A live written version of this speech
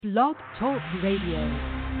Blog Talk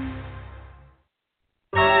Radio.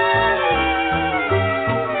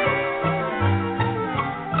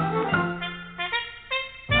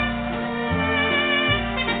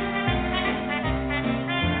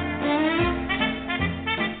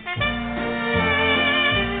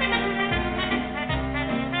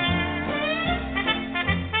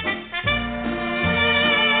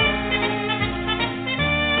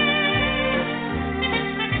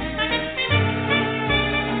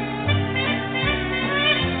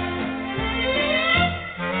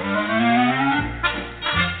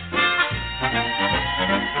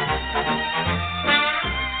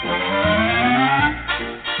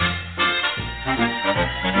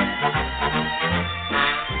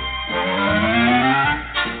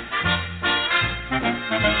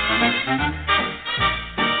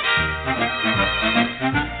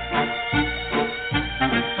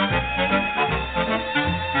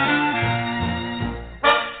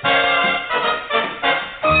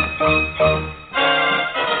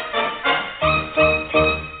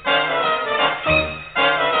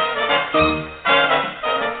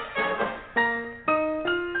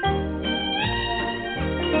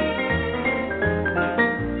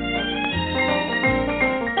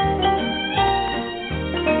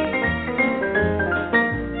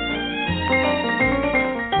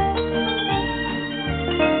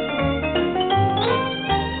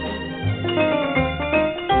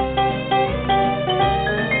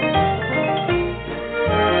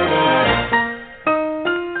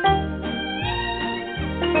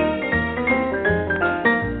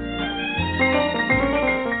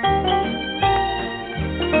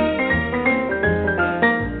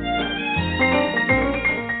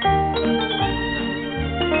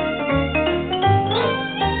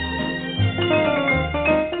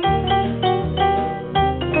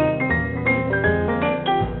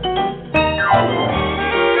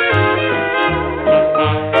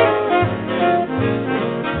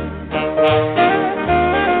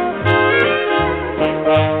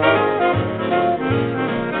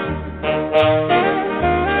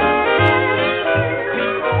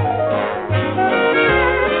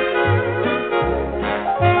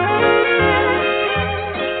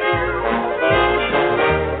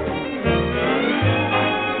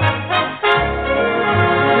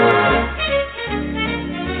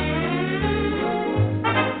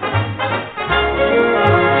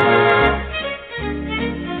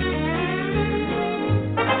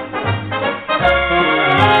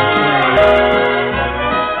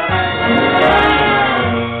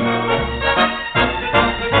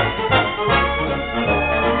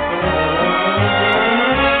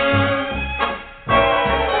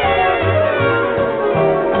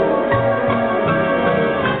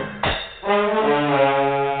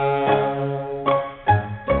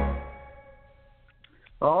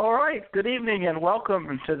 And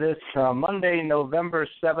welcome to this Monday, November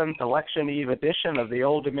 7th, Election Eve edition of the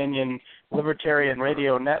Old Dominion Libertarian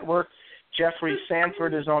Radio Network. Jeffry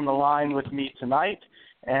Sanford is on the line with me tonight,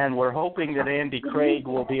 and we're hoping that Andy Craig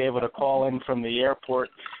will be able to call in from the airport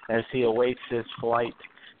as he awaits his flight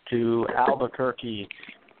to Albuquerque.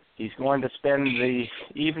 He's going to spend the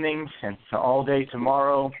evening and all day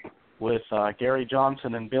tomorrow with Gary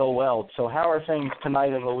Johnson and Bill Weld. So how are things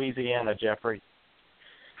tonight in Louisiana, Jeffrey?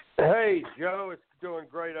 Hey, Joe, it's doing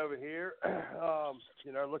great over here.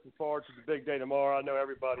 Looking forward to the big day tomorrow. I know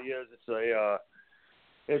everybody is.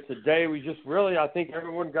 It's a day we just really, I think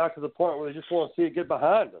everyone got to the point where they just want to see it get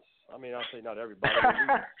behind us. I mean, I say not everybody.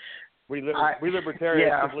 we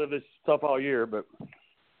libertarians have lived this stuff all year, but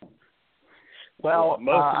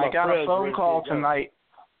I got a phone call tonight.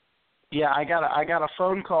 Yeah, I got a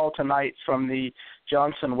phone call tonight from the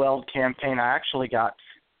Johnson Weld campaign. I actually got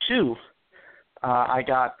two. I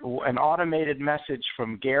got an automated message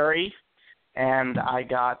from Gary, and I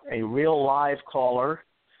got a real live caller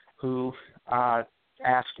who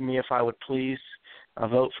asked me if I would please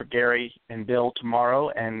vote for Gary and Bill tomorrow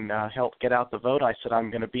and help get out the vote. I said I'm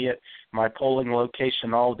going to be at my polling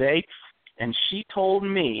location all day, and she told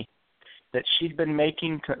me that she'd been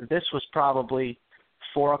making, this was probably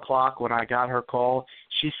 4 o'clock when I got her call,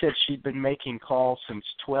 she said she'd been making calls since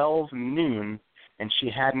 12 noon, and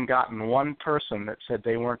she hadn't gotten one person that said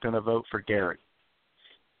they weren't going to vote for Gary.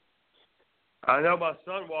 I know my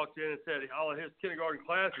son walked in and said all of his kindergarten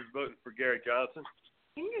class is voting for Gary Johnson.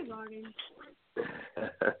 Kindergarten.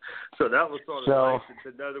 So that was sort of nice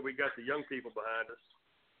to know that we got the young people behind us.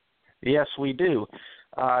 Yes, we do.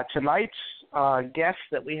 Tonight's guest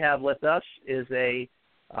that we have with us is a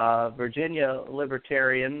Virginia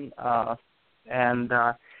Libertarian, and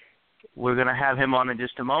we're going to have him on in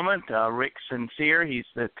just a moment. Rick Sincere, he's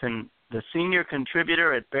the the senior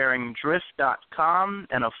contributor at BearingDrift.com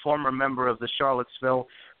and a former member of the Charlottesville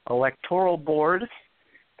Electoral Board.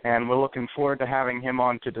 And we're looking forward to having him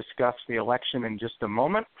on to discuss the election in just a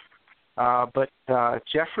moment. But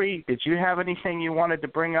Jeffrey, did you have anything you wanted to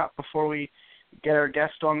bring up before we get our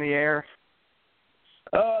guest on the air?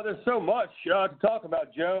 There's so much to talk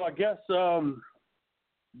about, Joe. I guess the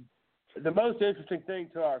most interesting thing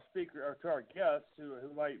to our speaker or to our guests who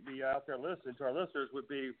might be out there listening, to our listeners, would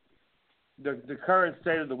be the current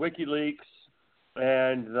state of the WikiLeaks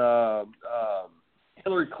and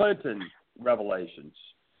Hillary Clinton revelations.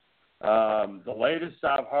 The latest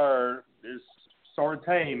I've heard is sort of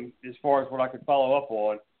tame as far as what I could follow up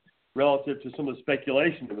on relative to some of the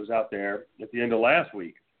speculation that was out there at the end of last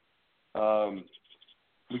week.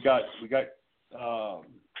 We got all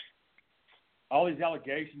these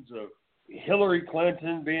allegations of Hillary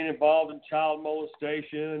Clinton being involved in child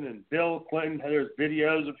molestation, and Bill Clinton, there's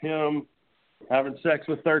videos of him having sex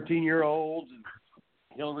with 13-year-olds, and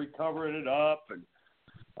Hillary covering it up, and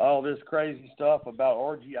all this crazy stuff about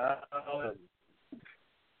Orgy Island.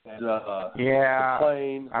 And, yeah, the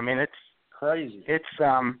plane. I mean, it's crazy. It's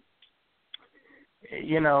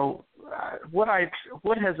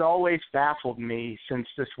what has always baffled me since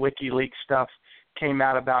this WikiLeaks stuff came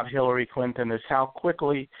out about Hillary Clinton is how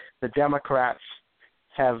quickly the Democrats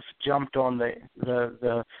have jumped on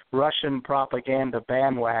the Russian propaganda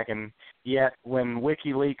bandwagon. Yet when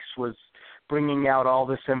WikiLeaks was bringing out all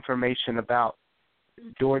this information about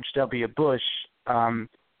George W. Bush,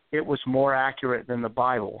 it was more accurate than the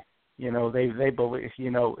Bible. You know, they believe,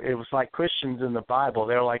 you know, it was like Christians in the Bible.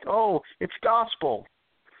 They're like, oh, it's gospel.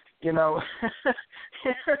 You know,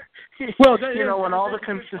 well, you know, when all the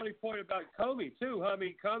funny point about Comey too. I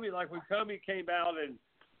mean, Comey, like when Comey came out and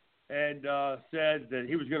said that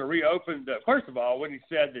he was going to reopen. First of all, when he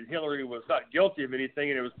said that Hillary was not guilty of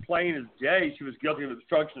anything and it was plain as day she was guilty of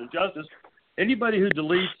obstruction of justice. Anybody who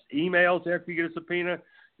deletes emails after you get a subpoena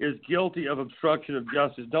is guilty of obstruction of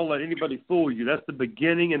justice. Don't let anybody fool you. That's the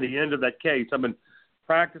beginning and the end of that case. I've been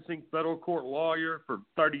practicing federal court lawyer for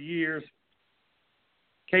 30 years.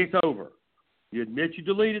 Case over. You admit you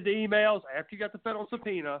deleted the emails after you got the federal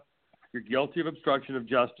subpoena, you're guilty of obstruction of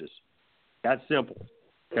justice. That's simple.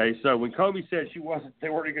 Okay, so when Comey said they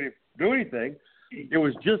weren't going to do anything, it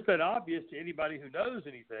was just that obvious to anybody who knows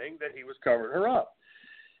anything that he was covering her up.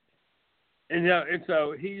 And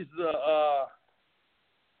so he's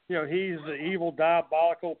he's the evil,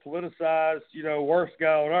 diabolical, politicized, worst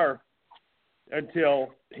guy on earth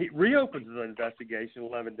until he reopens the investigation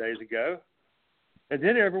 11 days ago. And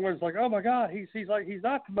then everyone's like, oh, my God, he's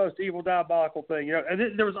not the most evil, diabolical thing. And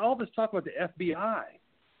then there was all this talk about the FBI.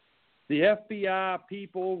 The FBI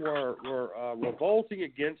people were revolting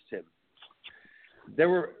against him. They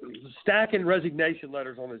were stacking resignation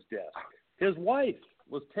letters on his desk. His wife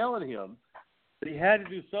was telling him that he had to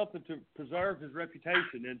do something to preserve his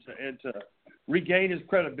reputation and to regain his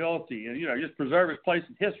credibility and, just preserve his place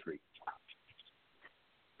in history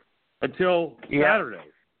until Saturday.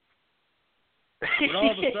 When all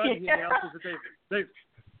of a sudden he announces that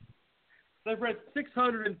they've read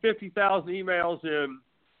 650,000 emails in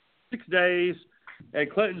 6 days,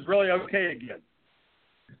 and Clinton's really okay again.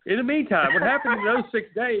 In the meantime, what happened in those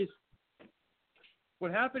 6 days? What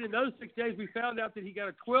happened in those 6 days? We found out that he got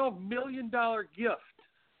a $12 million gift,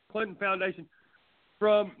 Clinton Foundation,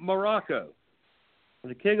 from Morocco.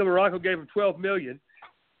 The King of Morocco gave him $12 million,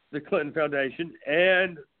 the Clinton Foundation,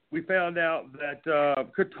 and we found out that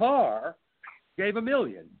Qatar gave $1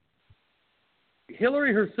 million.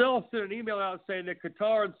 Hillary herself sent an email out saying that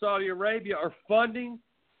Qatar and Saudi Arabia are funding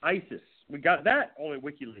ISIS. We got that on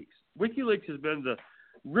WikiLeaks. WikiLeaks has been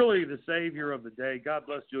really the savior of the day. God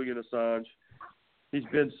bless Julian Assange. He's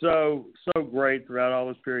been so great throughout all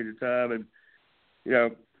this period of time.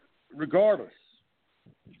 And, regardless,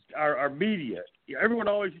 our media, everyone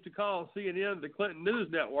always used to call CNN the Clinton News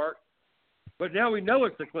Network, but now we know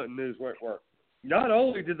it's the Clinton News Network. Not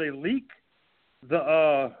only did they leak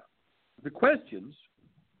the questions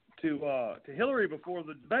to Hillary before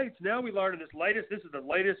the debates, now we learn in this is the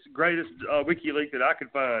latest, greatest WikiLeaks that I could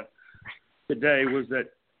find today, was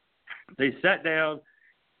that they sat down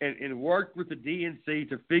and worked with the DNC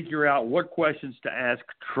to figure out what questions to ask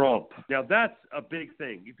Trump. Now, that's a big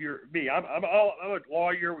thing. If you're me, I'm a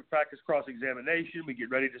lawyer. We practice cross-examination. We get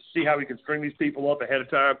ready to see how we can string these people up ahead of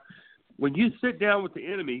time. When you sit down with the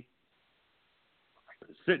enemy,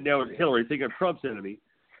 sitting down with Hillary, thinking of Trump's enemy,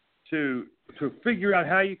 to figure out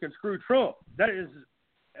how you can screw Trump, that is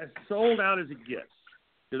as sold out as it gets.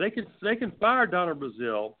 So they can fire Donald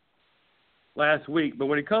Brazil last week, but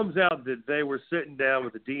when it comes out that they were sitting down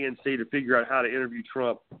with the DNC to figure out how to interview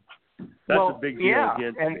Trump, a big deal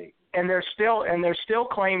against me. And they're still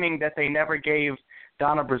claiming that they never gave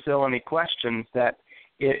Donna Brazile any questions. That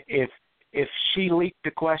if she leaked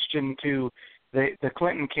the question to the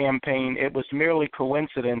Clinton campaign, it was merely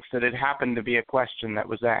coincidence that it happened to be a question that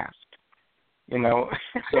was asked. You know.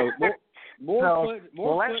 So more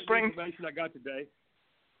Clinton information I got today.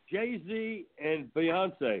 Jay-Z and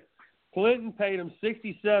Beyonce. Clinton paid him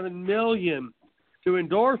 $67 million to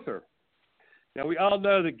endorse her. Now we all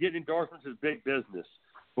know that getting endorsements is big business,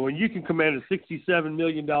 but when you can command a $67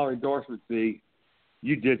 million endorsement fee,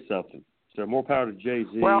 you did something. So more power to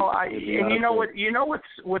Jay-Z. Well, and you know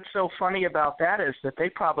what's so funny about that is that they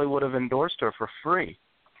probably would have endorsed her for free.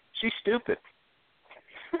 She's stupid.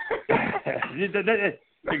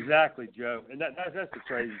 Exactly, Joe. And that's the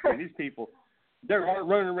crazy thing. These people, they're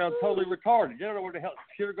running around totally retarded. They don't know where the hell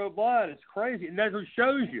shit or go blind. It's crazy, and that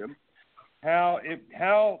shows you how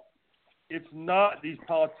it's not these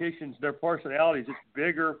politicians, their personalities. It's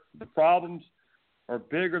bigger. The problems are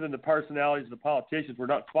bigger than the personalities of the politicians. We're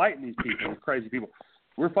not fighting these people, these crazy people.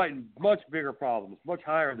 We're fighting much bigger problems, much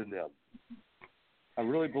higher than them. I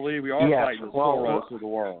really believe we are fighting the Soros of the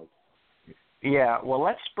world. Yeah, well,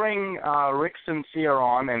 let's bring Rick Sincere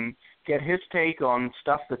on and get his take on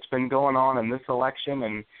stuff that's been going on in this election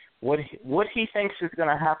and what he thinks is going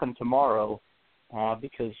to happen tomorrow,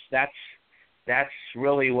 because that's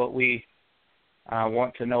really what we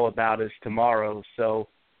want to know about is tomorrow. So,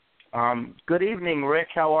 good evening, Rick.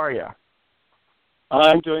 How are you?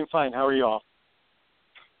 I'm doing fine. How are you all?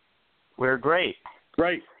 We're great.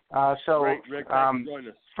 Great. Great, Rick, thanks for joining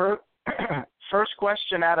us. First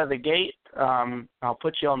question out of the gate, I'll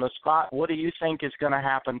put you on the spot. What do you think is going to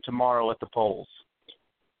happen tomorrow at the polls?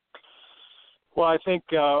 Well, I think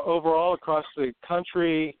overall across the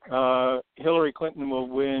country, Hillary Clinton will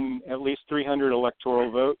win at least 300 electoral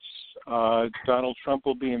votes. Donald Trump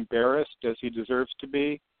will be embarrassed, as he deserves to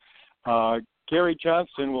be. Gary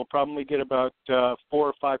Johnson will probably get about 4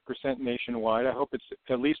 or 5% nationwide. I hope it's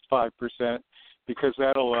at least 5%, because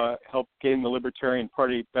that'll help gain the Libertarian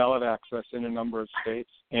Party ballot access in a number of states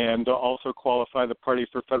and also qualify the party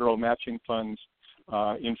for federal matching funds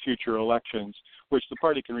in future elections, which the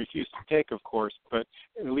party can refuse to take, of course, but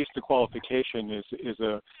at least the qualification is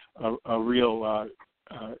a real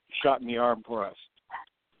shot in the arm for us.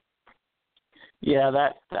 Yeah,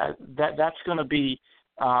 that's going to be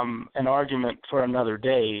an argument for another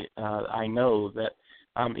day. I know that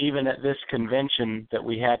even at this convention that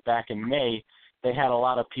we had back in May, they had a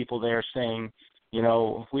lot of people there saying, you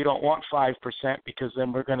know, we don't want 5% because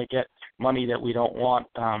then we're going to get money that we don't want.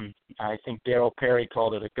 I think Darryl Perry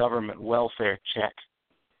called it a government welfare check.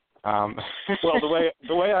 Well,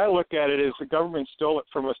 the way I look at it is the government stole it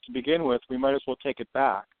from us to begin with. We might as well take it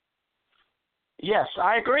back. Yes,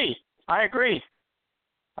 I agree. I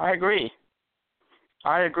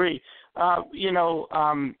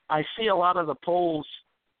see a lot of the polls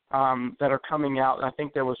that are coming out. I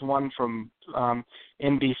think there was one from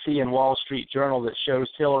NBC and Wall Street Journal that shows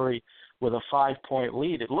Hillary with a 5-point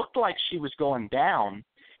lead. It looked like she was going down.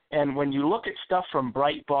 And when you look at stuff from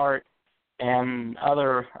Breitbart and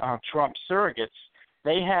other Trump surrogates,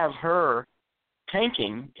 they have her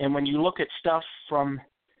tanking. And when you look at stuff from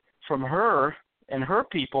her and her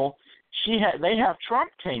people, they have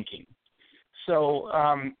Trump tanking. So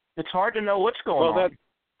it's hard to know what's going on.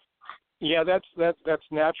 Yeah, that's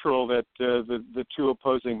natural that the two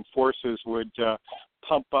opposing forces would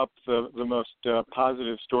pump up the most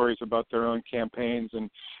positive stories about their own campaigns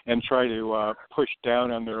and try to push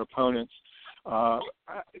down on their opponents.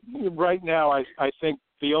 Right now, I think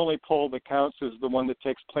the only poll that counts is the one that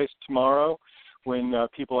takes place tomorrow, when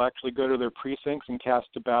people actually go to their precincts and cast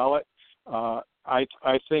a ballot.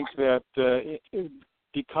 I think that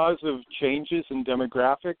because of changes in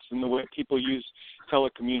demographics and the way people use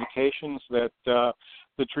telecommunications, that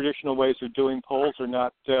the traditional ways of doing polls are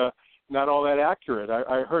not all that accurate.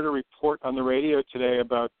 I heard a report on the radio today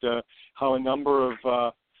about how a number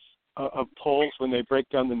of polls, when they break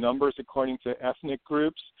down the numbers according to ethnic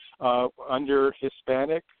groups, under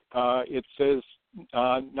Hispanic, it says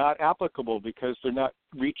not applicable because they're not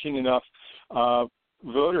reaching enough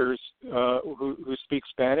voters who speak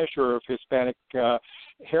Spanish or of Hispanic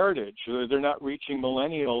heritage. They're not reaching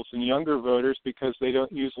millennials and younger voters because they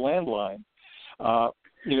don't use landline.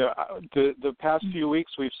 The past few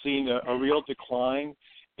weeks we've seen a real decline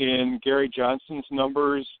in Gary Johnson's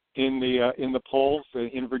numbers in the polls.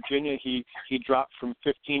 In Virginia, he dropped from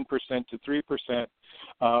 15% to 3%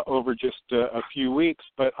 over just a few weeks.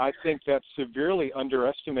 But I think that severely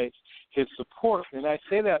underestimates his support, and I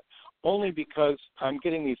say that only because I'm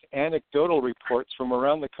getting these anecdotal reports from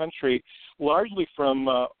around the country, largely from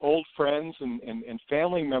old friends and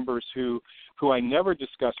family members who I never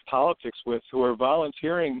discussed politics with, who are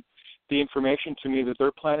volunteering the information to me that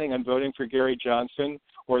they're planning on voting for Gary Johnson,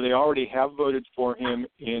 or they already have voted for him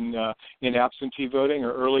in absentee voting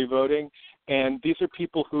or early voting. And these are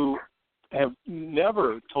people who have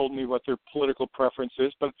never told me what their political preference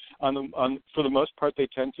is, but for the most part, they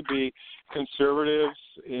tend to be conservatives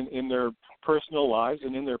in their personal lives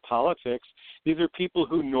and in their politics. These are people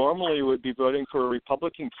who normally would be voting for a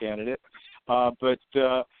Republican candidate, but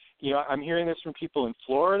I'm hearing this from people in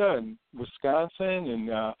Florida and Wisconsin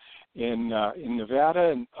and in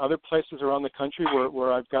Nevada and other places around the country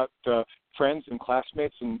where I've got friends and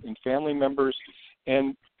classmates and family members,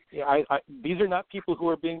 and these are not people who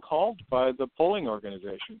are being called by the polling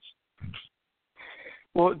organizations.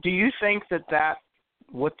 Well, do you think that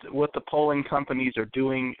what the polling companies are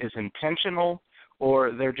doing is intentional,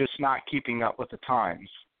 or they're just not keeping up with the times?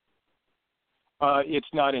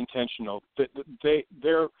 It's not intentional.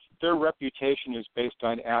 Their reputation is based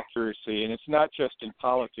on accuracy, and it's not just in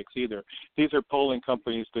politics either. These are polling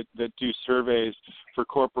companies that do surveys for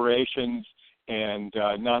corporations and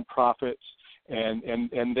nonprofits,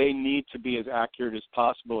 and they need to be as accurate as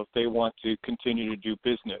possible if they want to continue to do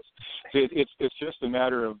business. It's just a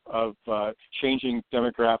matter of changing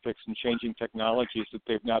demographics and changing technologies that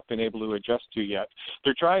they've not been able to adjust to yet.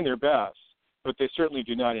 They're trying their best, but they certainly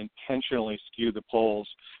do not intentionally skew the polls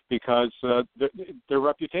because their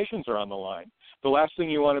reputations are on the line. The last thing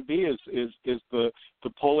you want to be is the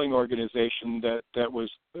polling organization that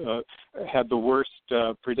was had the worst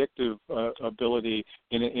predictive ability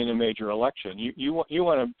in a major election. You want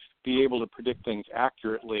to be able to predict things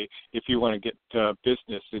accurately if you want to get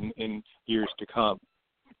business in years to come.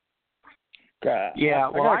 Yeah,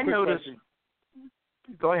 well, I noticed.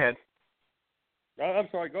 Go ahead. I'm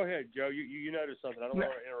sorry. Go ahead, Joe. You noticed something. I don't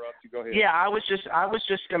want to interrupt you. Go ahead. Yeah, I was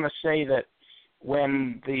just going to say that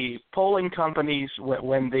when the polling companies,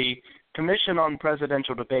 when the Commission on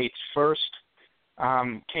Presidential Debates first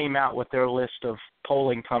came out with their list of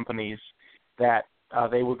polling companies that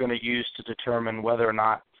they were going to use to determine whether or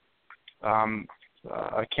not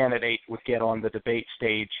a candidate would get on the debate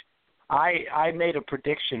stage, I made a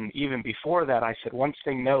prediction even before that. I said once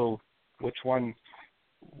they know which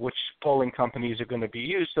polling companies are going to be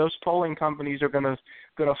used, those polling companies are going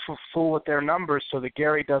to fool with their numbers so that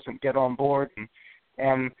Gary doesn't get on board.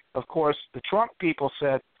 And of course, the Trump people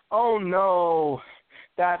said, "Oh no,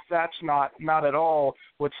 that's not at all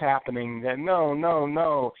what's happening.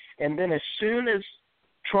 No." And then as soon as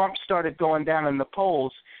Trump started going down in the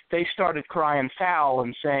polls, they started crying foul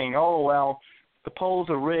and saying, "Oh well, the polls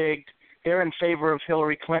are rigged. They're in favor of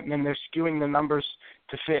Hillary Clinton, and they're skewing the numbers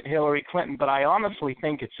to fit Hillary Clinton." But I honestly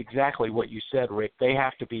think it's exactly what you said, Rick. They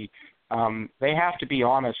have to be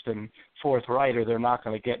honest and forthright, or they're not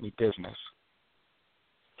going to get any business.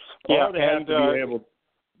 Yeah, or they have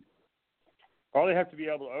to be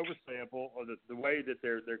able to oversample or the way that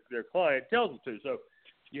their client tells them to. So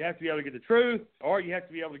you have to be able to get the truth, or you have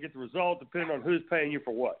to be able to get the result, depending on who's paying you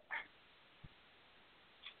for what.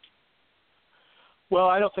 Well,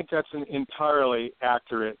 I don't think that's entirely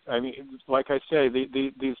accurate. I mean, like I say,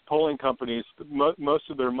 these polling companies, most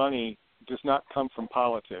of their money does not come from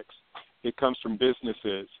politics. It comes from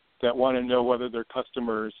businesses that want to know whether their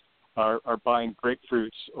customers are buying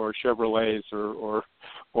grapefruits or Chevrolets or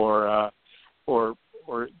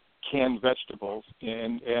canned vegetables,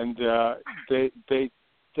 and they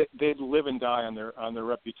live and die on their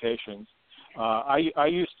reputations. I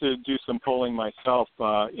used to do some polling myself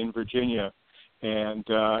in Virginia. And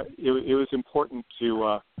it was important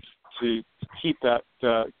to keep that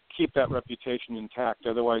reputation intact.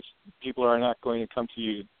 Otherwise, people are not going to come to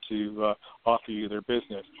you to offer you their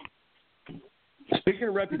business. Speaking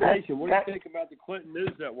of reputation, what do you think about the Clinton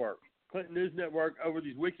News Network? Clinton News Network over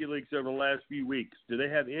these WikiLeaks over the last few weeks. Do they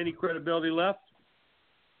have any credibility left?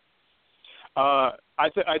 I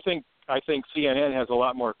think CNN has a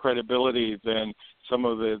lot more credibility than some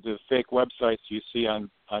of the fake websites you see on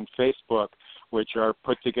Facebook, which are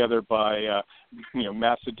put together by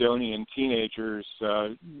Macedonian teenagers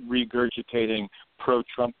regurgitating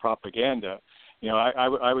pro-Trump propaganda.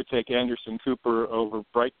 I would take Anderson Cooper over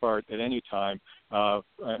Breitbart at any time.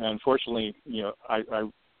 Unfortunately,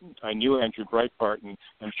 I knew Andrew Breitbart, and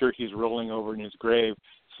I'm sure he's rolling over in his grave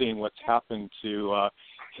seeing what's happened to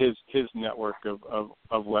his network of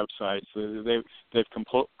websites. They've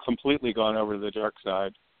completely gone over to the dark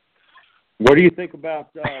side. What do you think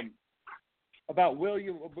about about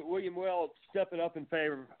William Weld stepping up in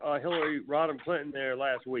favor of Hillary Rodham Clinton there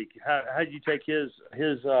last week. How did you take his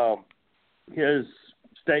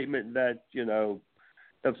statement that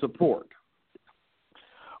of support?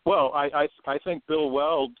 Well, I think Bill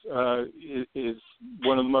Weld is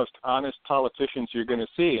one of the most honest politicians you're going to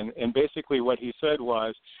see, and basically what he said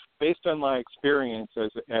was, based on my experience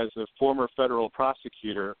as a former federal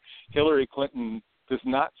prosecutor, Hillary Clinton does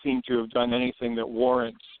not seem to have done anything that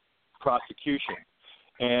warrants prosecution,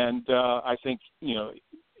 and I think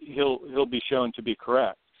he'll be shown to be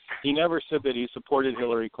correct. He never said that he supported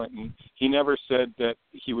Hillary Clinton. He never said that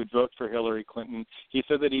he would vote for Hillary Clinton. He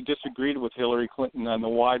said that he disagreed with Hillary Clinton on the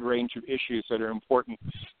wide range of issues that are important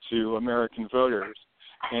to American voters.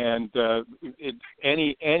 And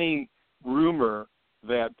any rumor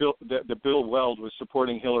that Bill Weld was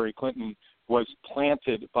supporting Hillary Clinton was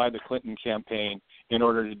planted by the Clinton campaign in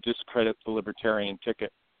order to discredit the Libertarian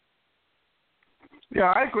ticket.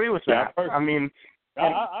 Yeah, I agree with that. I mean,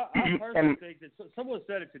 I personally think that someone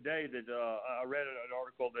said it today that I read an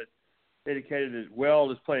article that indicated that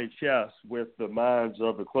Weld is playing chess with the minds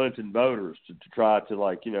of the Clinton voters to try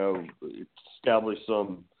to establish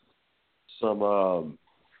some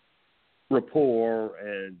rapport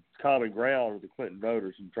and common ground with the Clinton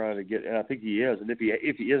voters and trying to get. And I think he is. And if he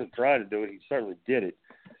isn't trying to do it, he certainly did it.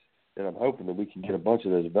 And I'm hoping that we can get a bunch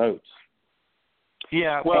of those votes.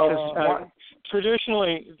 Yeah, well,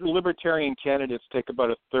 traditionally, Libertarian candidates take about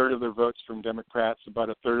a third of their votes from Democrats, about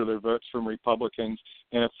a third of their votes from Republicans,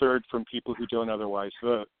 and a third from people who don't otherwise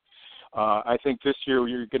vote. I think this year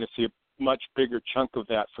you're going to see a much bigger chunk of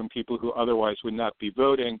that from people who otherwise would not be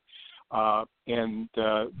voting, and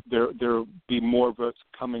there will be more votes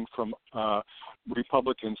coming from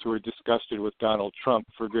Republicans who are disgusted with Donald Trump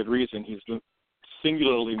for good reason. He's the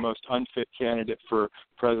singularly most unfit candidate for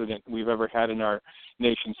president we've ever had in our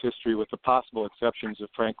nation's history, with the possible exceptions of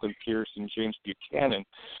Franklin Pierce and James Buchanan.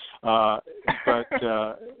 But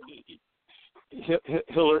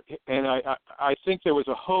Hillary, and I think there was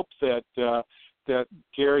a hope that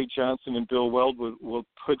Gary Johnson and Bill Weld will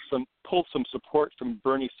pull some support from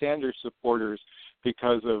Bernie Sanders supporters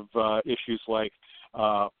because of issues like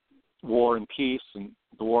war and peace and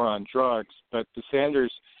the war on drugs. But the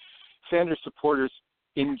Sanders supporters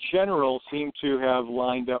in general seem to have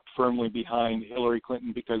lined up firmly behind Hillary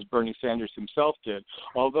Clinton because Bernie Sanders himself did.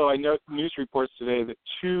 Although I note news reports today that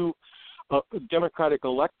two Democratic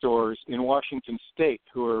electors in Washington State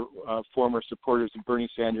who are former supporters of Bernie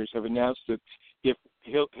Sanders have announced that if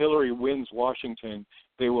Hillary wins Washington,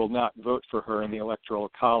 they will not vote for her in the Electoral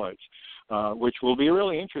College, which will be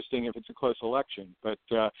really interesting if it's a close election. But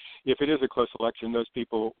if it is a close election, those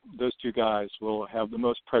two guys will have the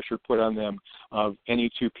most pressure put on them of any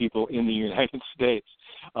two people in the United States,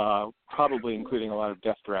 probably including a lot of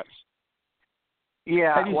death threats.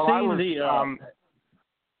 Yeah, have you seen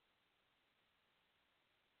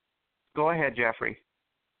Go ahead, Jeffrey.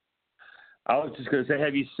 I was just going to say,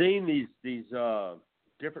 have you seen these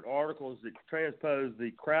different articles that transpose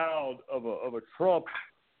the crowd of a Trump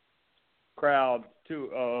crowd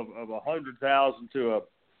of 100,000 to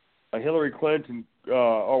a Hillary Clinton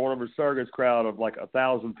or one of her surrogates crowd of like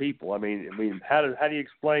 1,000 people? I mean, how do you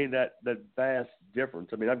explain that vast difference?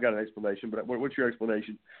 I mean, I've got an explanation, but what's your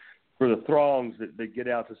explanation for the throngs that get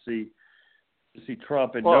out to see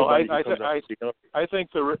Trump and nobody comes out to see Hillary? I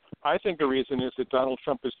think the reason is that Donald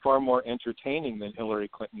Trump is far more entertaining than Hillary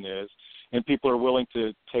Clinton is, and people are willing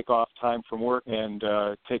to take off time from work and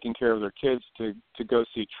taking care of their kids to go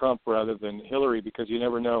see Trump rather than Hillary, because you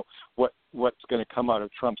never know what's going to come out of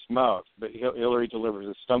Trump's mouth. But Hillary delivers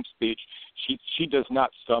a stump speech. She does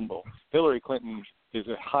not stumble. Hillary Clinton is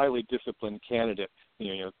a highly disciplined candidate,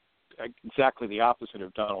 exactly the opposite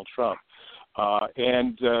of Donald Trump.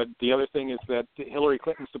 And the other thing is that the Hillary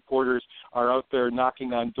Clinton supporters are out there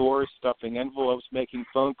knocking on doors, stuffing envelopes, making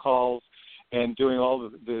phone calls, and doing all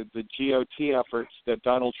the GOT efforts that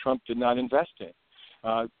Donald Trump did not invest in.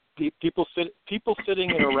 People sitting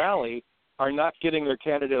in a rally are not getting their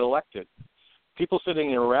candidate elected. People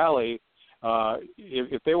sitting in a rally,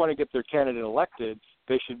 if they want to get their candidate elected,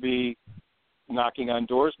 they should be knocking on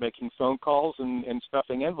doors, making phone calls, and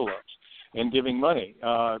stuffing envelopes and giving money.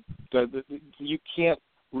 You can't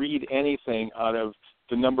read anything out of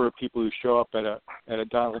the number of people who show up at a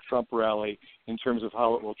Donald Trump rally in terms of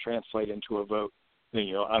how it will translate into a vote,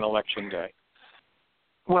 on Election Day.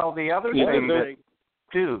 Well, the other thing that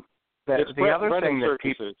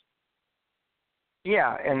people,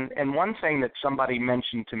 yeah, and one thing that somebody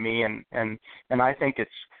mentioned to me, and I think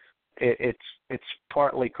it's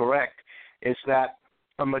partly correct, is that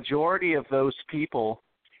a majority of those people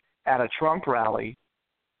at a Trump rally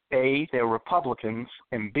A, they're Republicans,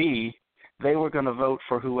 and B, they were going to vote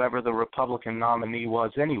for whoever the Republican nominee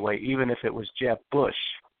was anyway, even if it was Jeb Bush.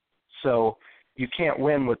 So you can't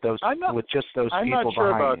win with with just those people behind. I'm not sure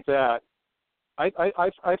about that.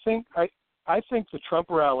 I think the Trump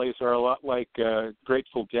rallies are a lot like a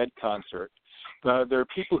Grateful Dead concert. There are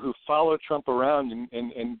people who follow Trump around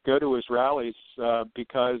and go to his rallies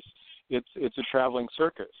because it's a traveling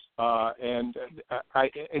circus. In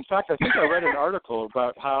fact, I think I read an article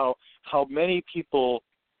about how many people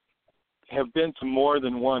have been to more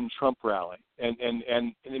than one Trump rally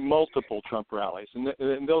and multiple Trump rallies, and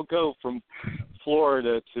they'll go from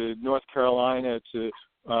Florida to North Carolina to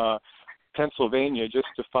Pennsylvania just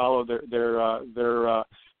to follow their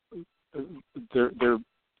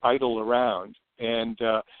idol around. And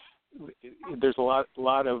there's a lot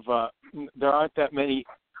of there aren't that many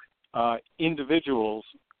individuals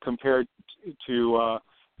compared to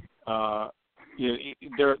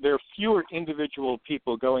there are fewer individual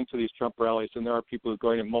people going to these Trump rallies than there are people who are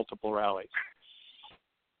going to multiple rallies.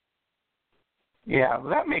 Yeah,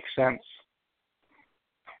 that makes sense.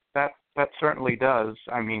 That certainly does.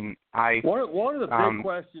 I mean, one of the big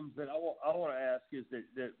questions that I want to ask is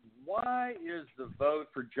that why is the vote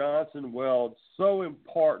for Johnson Weld so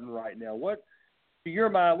important right now? What, to your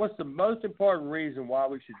mind, what's the most important reason why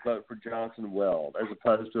we should vote for Johnson Weld as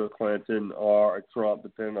opposed to a Clinton or a Trump,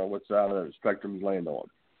 depending on what side of the spectrum you land on?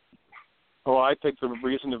 Well, I think the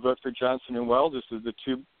reason to vote for Johnson and Weld is the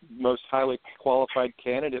two most highly qualified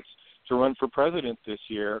candidates to run for president this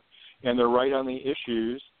year, and they're right on the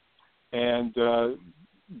issues. And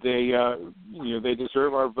they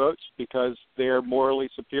deserve our votes because they are morally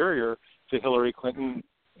superior to Hillary Clinton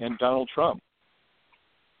and Donald Trump.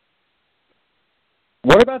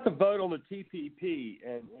 What about the vote on the TPP,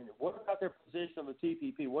 and what about their position on the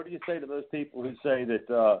TPP? What do you say to those people who say that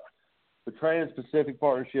the Trans-Pacific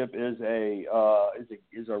Partnership is a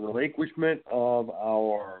relinquishment of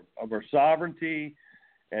our sovereignty,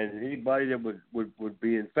 and anybody that would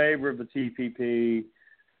be in favor of the TPP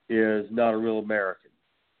is not a real American?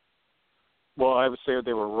 Well, I would say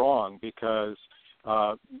they were wrong because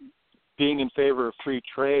being in favor of free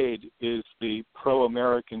trade is the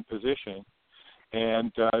pro-American position.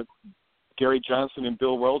 And Gary Johnson and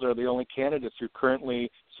Bill Weld are the only candidates who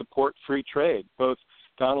currently support free trade. Both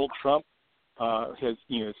Donald Trump has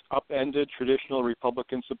upended traditional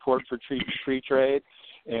Republican support for free trade,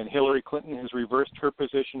 and Hillary Clinton has reversed her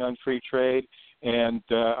position on free trade. And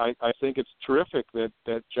I think it's terrific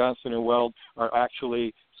that Johnson and Weld are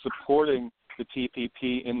actually supporting the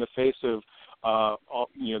TPP in the face of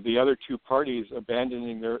the other two parties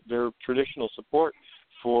abandoning their traditional support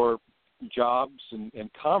for jobs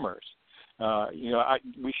and commerce.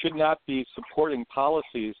 We should not be supporting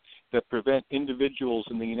policies that prevent individuals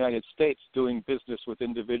in the United States doing business with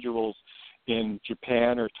individuals in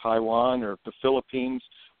Japan or Taiwan or the Philippines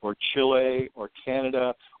or Chile or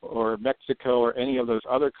Canada or Mexico or any of those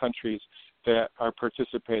other countries that are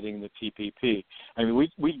participating in the TPP. I mean,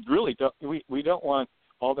 we really don't want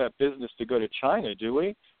all that business to go to China, do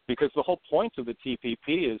we? Because the whole point of the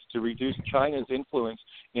TPP is to reduce China's influence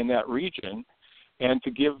in that region and to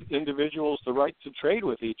give individuals the right to trade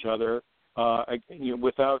with each other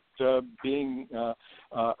without being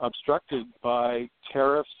obstructed by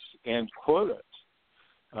tariffs and quotas.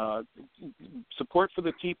 Support for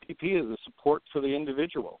the TPP is a support for the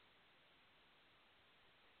individual.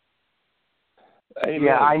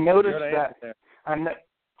 Yeah, I noticed that.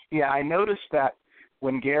 I noticed that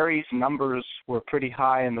when Gary's numbers were pretty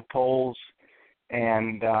high in the polls,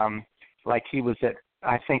 and like he was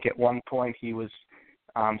I think at one point he was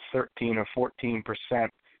 13 or 14%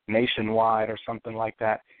 nationwide or something like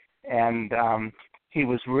that, and he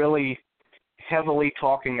was really heavily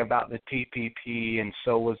talking about the TPP, and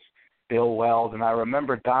so was Bill Weld. And I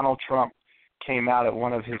remember Donald Trump came out at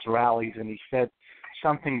one of his rallies and he said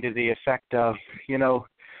something to the effect of,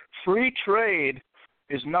 free trade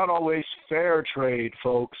is not always fair trade,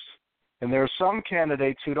 folks. And there are some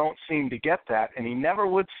candidates who don't seem to get that. And he never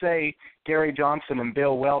would say Gary Johnson and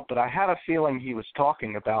Bill Weld, but I had a feeling he was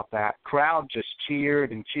talking about that. Crowd just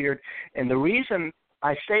cheered and cheered. And the reason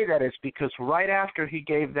I say that is because right after he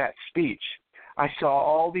gave that speech, I saw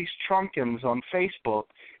all these Trumpkins on Facebook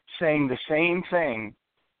saying the same thing.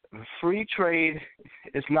 Free trade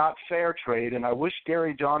is not fair trade, and I wish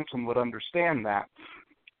Gary Johnson would understand that.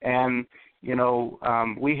 And,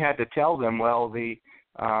 we had to tell them, well, the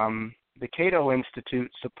Cato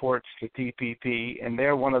Institute supports the TPP, and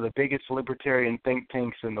they're one of the biggest libertarian think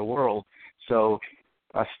tanks in the world. So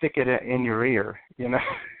stick it in your ear,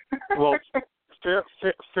 Well,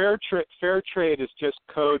 fair trade is just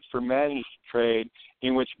code for managed trade,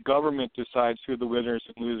 in which government decides who the winners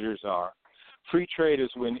and losers are. Free trade is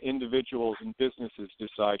when individuals and businesses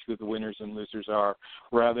decide who the winners and losers are,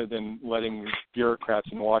 rather than letting bureaucrats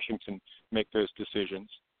in Washington make those decisions.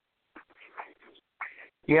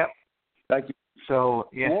 Yep. Thank you. So,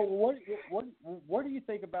 yeah. What do you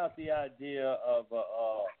think about the idea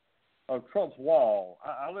of Trump's wall?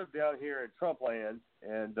 I live down here in Trump land,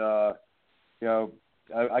 and I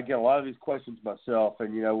get a lot of these questions myself.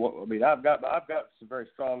 And I've got some very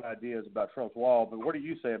strong ideas about Trump's wall. But what do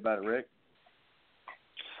you say about it, Rick?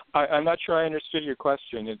 I'm not sure I understood your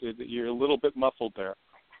question. You're a little bit muffled there.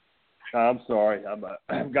 I'm sorry.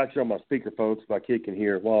 I've got you on my speakerphone so my kid can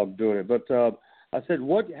hear while I'm doing it. But I said,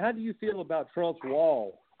 how do you feel about Trump's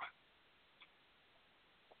wall?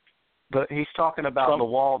 But he's talking about the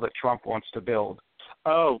wall that Trump wants to build.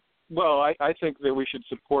 Oh, well, I think that we should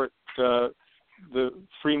support the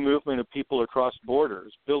free movement of people across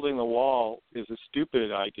borders. Building a wall is a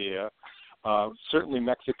stupid idea. Certainly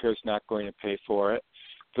Mexico's not going to pay for it.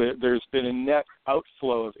 There's been a net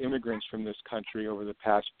outflow of immigrants from this country over the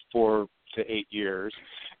past 4 to 8 years.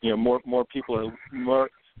 More people are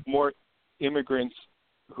more immigrants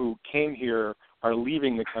who came here are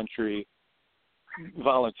leaving the country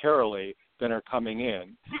voluntarily than are coming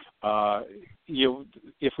in.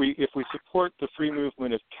 If we support the free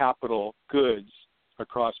movement of capital goods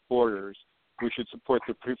across borders, we should support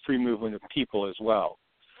the free movement of people as well.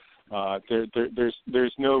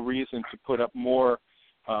 There's no reason to put up more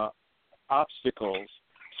obstacles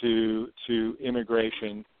to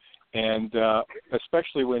immigration, and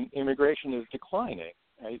especially when immigration is declining.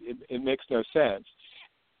 It makes no sense.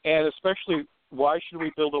 And especially, why should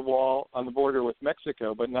we build a wall on the border with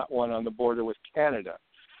Mexico but not one on the border with Canada?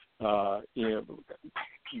 Besides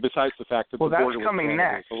the fact that the border with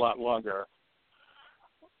Canada is a lot longer.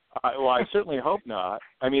 I certainly hope not.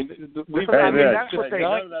 I mean, since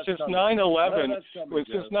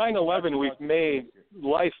 9/11, we've made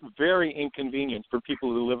life very inconvenient for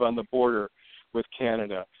people who live on the border with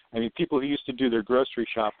Canada. I mean, people who used to do their grocery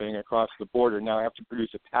shopping across the border now have to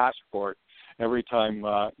produce a passport every time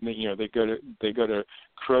they go to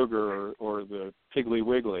Kroger or the Piggly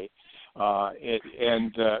Wiggly. Prior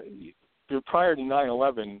to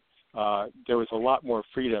 9/11, there was a lot more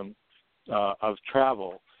freedom of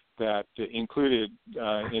travel that included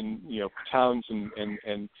in towns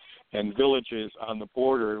and villages on the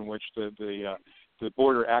border, in which the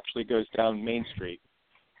border actually goes down Main Street.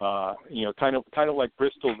 Kind of like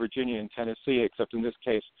Bristol, Virginia, and Tennessee, except in this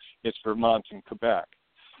case it's Vermont and Quebec.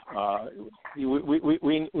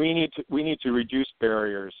 We need to reduce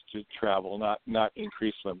barriers to travel, not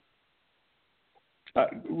increase them.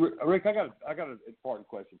 Rick, I got an important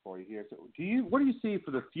question for you here. So, what do you see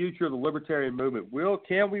for the future of the libertarian movement?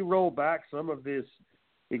 Can we roll back some of this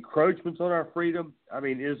encroachments on our freedom? I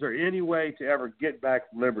mean, is there any way to ever get back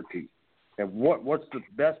liberty? And what's the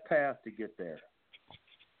best path to get there?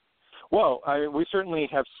 Well, we certainly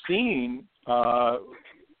have seen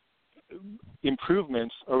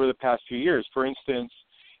improvements over the past few years. For instance,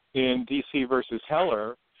 in D.C. versus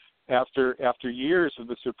Heller, after years of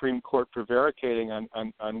the Supreme Court prevaricating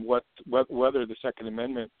on whether the Second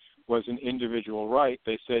Amendment was an individual right,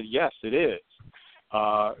 they said yes, it is.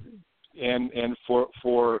 And for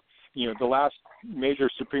the last major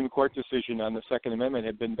Supreme Court decision on the Second Amendment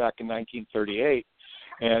had been back in 1938,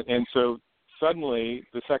 and so suddenly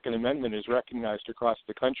the Second Amendment is recognized across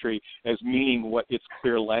the country as meaning what its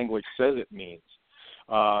clear language says it means.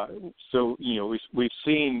 So we've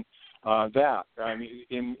seen that. I mean,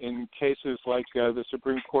 in cases like the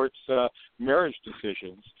Supreme Court's marriage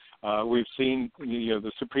decisions, we've seen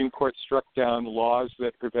the Supreme Court struck down laws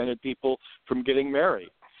that prevented people from getting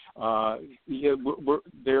married.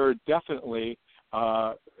 There are definitely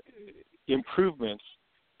improvements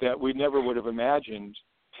that we never would have imagined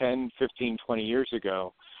 10, 15, 20 years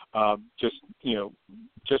ago, just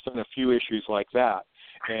on a few issues like that.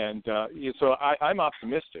 And so I'm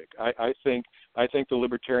optimistic. I think the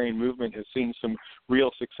libertarian movement has seen some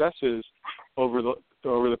real successes over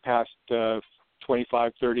the past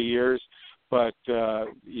 25, 30 years, but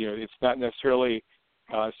it's not necessarily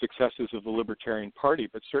successes of the Libertarian Party,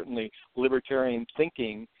 but certainly libertarian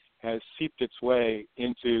thinking has seeped its way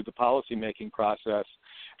into the policymaking process,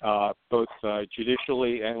 both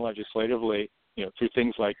judicially and legislatively. Through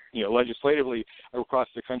things like, legislatively across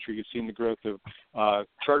the country, you've seen the growth of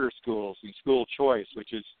charter schools and school choice,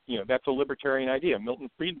 which is, that's a libertarian idea. Milton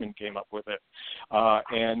Friedman came up with it.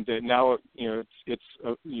 And now, it's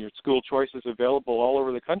school choice is available all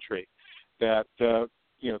over the country that,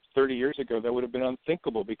 30 years ago, that would have been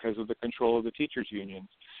unthinkable because of the control of the teachers' unions.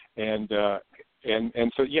 And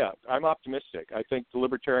so, yeah, I'm optimistic. I think the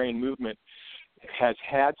libertarian movement has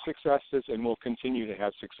had successes and will continue to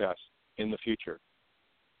have success in the future.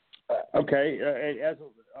 Okay. As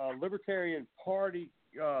a Libertarian Party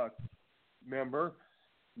member,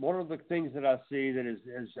 one of the things that I see that is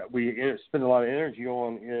we spend a lot of energy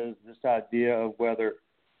on is this idea of whether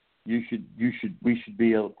we should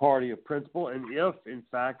be a party of principle, and if in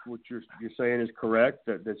fact what you're saying is correct,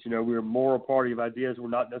 that we're a moral party of ideas, we're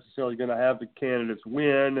not necessarily going to have the candidates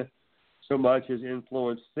win so much as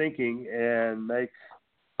influence thinking and make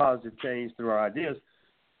positive change through our ideas.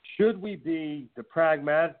 Should we be the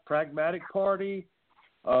pragmatic party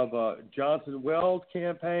of a Johnson Weld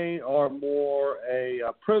campaign, or more a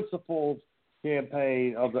principled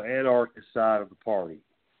campaign of the anarchist side of the party?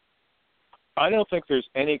 I don't think there's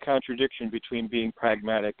any contradiction between being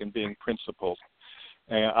pragmatic and being principled.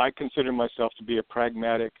 I consider myself to be a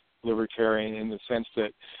pragmatic libertarian in the sense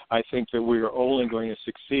that I think that we are only going to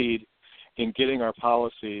succeed in getting our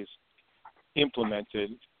policies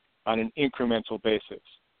implemented on an incremental basis,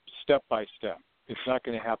 step by step. It's not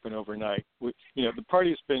going to happen overnight. The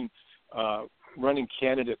party's been running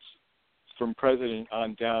candidates from president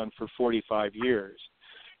on down for 45 years.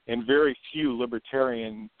 And very few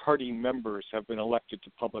Libertarian Party members have been elected to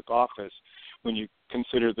public office when you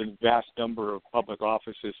consider the vast number of public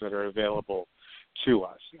offices that are available to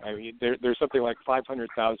us. I mean, there's something like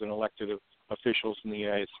 500,000 elected officials in the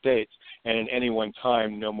United States, and at any one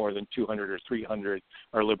time, no more than 200 or 300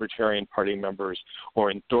 are Libertarian Party members or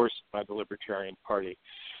endorsed by the Libertarian Party.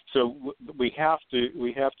 So we have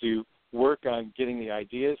to work on getting the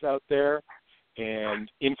ideas out there and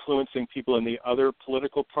influencing people in the other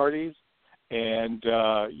political parties, and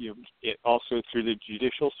also through the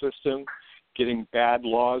judicial system, getting bad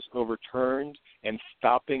laws overturned and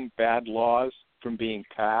stopping bad laws from being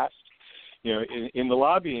passed. In the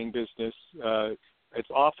lobbying business, it's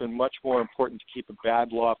often much more important to keep a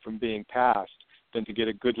bad law from being passed than to get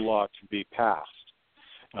a good law to be passed.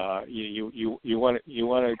 You want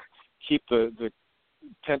to keep the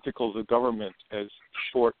tentacles of government as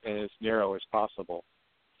short and as narrow as possible.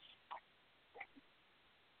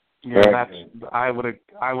 Yeah, I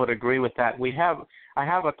would agree with that. I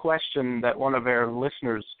have a question that one of our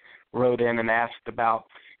listeners wrote in and asked about.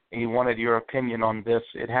 He wanted your opinion on this.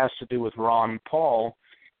 It has to do with Ron Paul,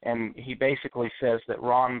 and he basically says that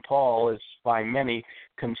Ron Paul is by many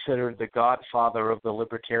considered the godfather of the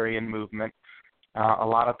libertarian movement. A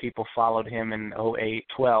lot of people followed him in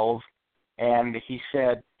 08-12. And he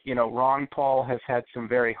said, Ron Paul has had some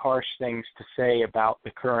very harsh things to say about the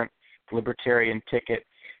current libertarian ticket.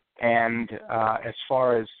 And as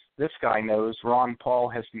far as this guy knows, Ron Paul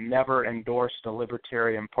has never endorsed a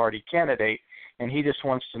Libertarian Party candidate. And he just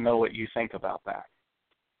wants to know what you think about that.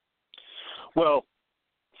 Well,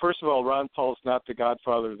 first of all, Ron Paul is not the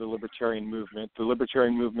godfather of the Libertarian movement. The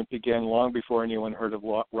Libertarian movement began long before anyone heard of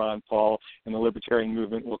Ron Paul, and the Libertarian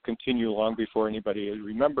movement will continue long before anybody has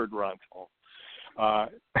remembered Ron Paul.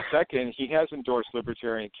 Second, he has endorsed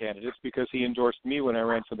Libertarian candidates because he endorsed me when I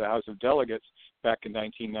ran for the House of Delegates back in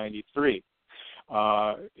 1993.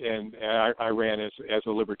 And I ran as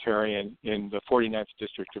a Libertarian in the 49th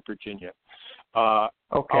District of Virginia.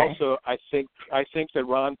 Okay. Also, I think that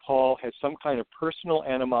Ron Paul has some kind of personal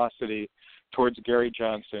animosity towards Gary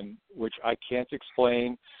Johnson, which I can't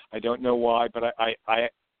explain. I don't know why, but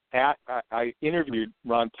I interviewed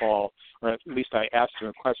Ron Paul, or at least I asked him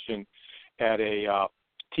a question at a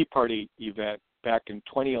Tea Party event back in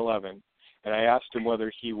 2011, and I asked him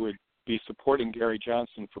whether he would be supporting Gary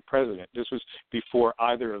Johnson for president. This was before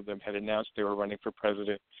either of them had announced they were running for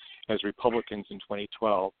president as Republicans in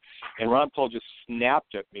 2012. And Ron Paul just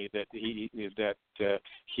snapped at me that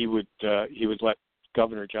he would let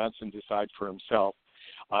Governor Johnson decide for himself.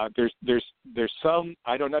 There's some,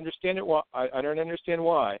 I don't understand it. I don't understand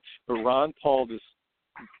why, but Ron Paul just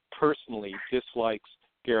personally dislikes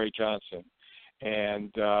Gary Johnson,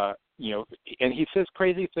 and and he says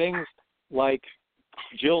crazy things like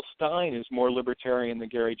Jill Stein is more libertarian than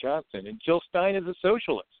Gary Johnson, and Jill Stein is a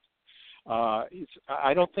socialist.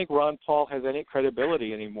 I don't think Ron Paul has any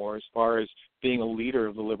credibility anymore as far as being a leader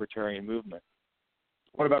of the libertarian movement.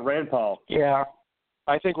 What about Rand Paul? Yeah,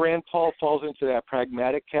 I think Rand Paul falls into that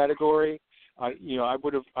pragmatic category. I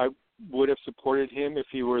would have supported him if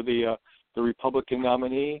he were the Republican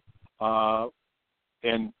nominee,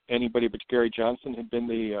 and anybody but Gary Johnson had been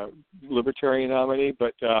the Libertarian nominee.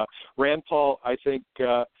 But Rand Paul, I think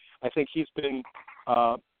he's been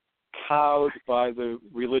cowed by the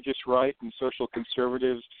religious right and social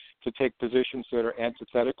conservatives to take positions that are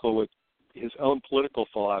antithetical with his own political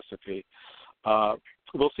philosophy.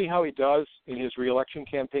 We'll see how he does in his reelection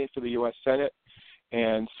campaign for the U.S. Senate,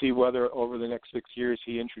 and see whether over the next 6 years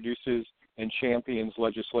he introduces and champions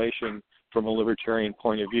legislation from a libertarian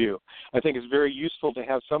point of view. I think it's very useful to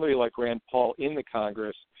have somebody like Rand Paul in the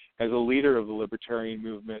Congress as a leader of the libertarian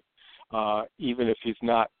movement, even if he's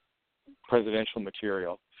not presidential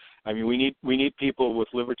material. I mean, we need people with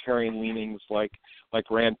libertarian leanings like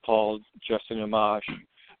Rand Paul, Justin Amash,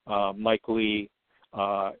 Mike Lee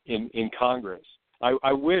in Congress.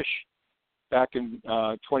 I wish back in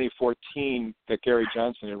 2014 that Gary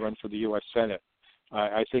Johnson had run for the U.S. Senate.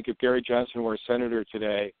 I think if Gary Johnson were a senator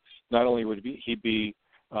today, not only would he be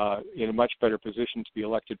in a much better position to be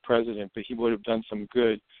elected president, but he would have done some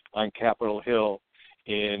good on Capitol Hill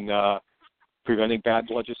in preventing bad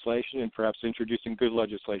legislation and perhaps introducing good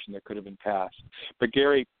legislation that could have been passed. But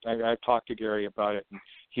Gary, I've talked to Gary about it, and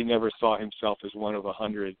he never saw himself as one of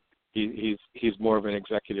 100. He's more of an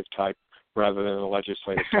executive type rather than a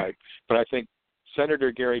legislative type. But I think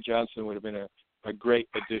Senator Gary Johnson would have been a great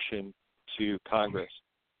addition to Congress.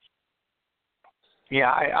 Yeah,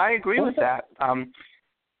 I agree with that.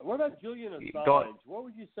 What about Julian Assange? What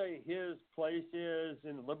would you say his place is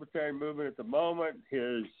in the libertarian movement at the moment?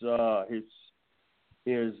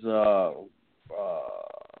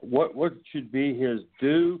 What should be his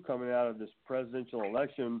due coming out of this presidential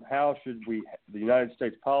election? How should the United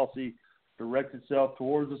States policy direct itself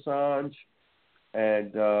towards Assange?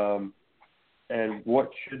 And what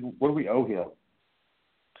do we owe him?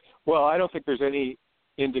 Well, I don't think there's any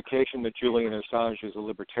indication that Julian Assange is a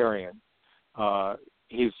libertarian.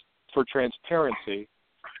 He's for transparency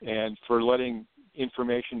and for letting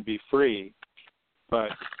information be free, but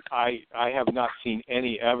I have not seen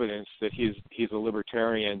any evidence that he's a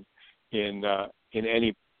libertarian in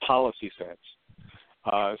any policy sense.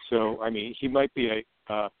 So I mean, he might be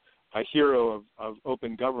a hero of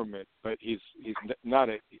open government, but he's not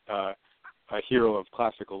a hero of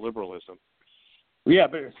classical liberalism. Yeah,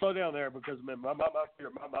 but slow down there, because my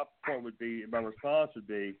point would be, my response would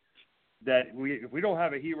be that if we don't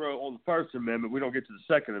have a hero on the First Amendment, we don't get to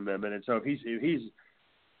the Second Amendment. And so if he's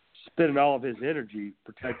spending all of his energy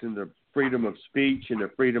protecting the freedom of speech and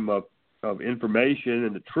the freedom of information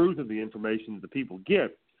and the truth of the information that the people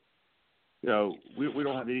get, we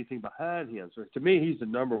don't have anything behind him. So to me, he's the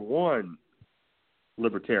number one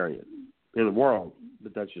libertarian in the world,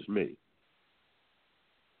 but that's just me.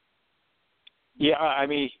 Yeah, I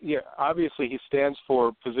mean, obviously he stands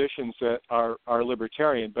for positions that are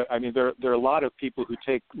libertarian, but I mean, there are a lot of people who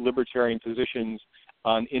take libertarian positions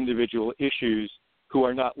on individual issues who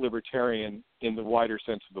are not libertarian in the wider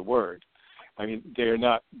sense of the word. I mean, they are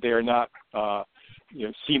not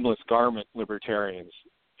seamless garment libertarians,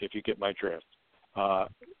 if you get my drift. There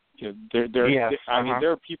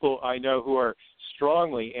are people I know who are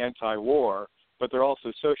strongly anti-war, but they're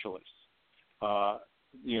also socialists.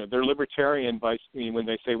 They're libertarian when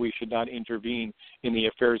they say we should not intervene in the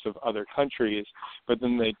affairs of other countries, but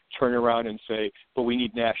then they turn around and say, but we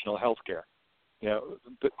need national health care.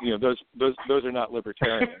 Those are not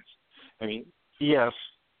libertarians. I mean, yes,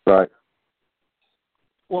 right.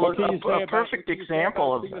 Well, a perfect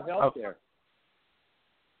example of healthcare.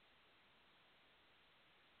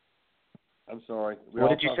 I'm sorry. What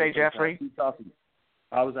did you say, Jeffrey?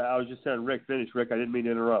 I was just saying, Rick, finish. Rick, I didn't mean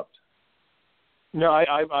to interrupt. No,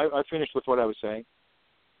 I finished with what I was saying.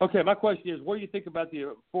 Okay, my question is, what do you think about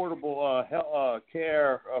the affordable health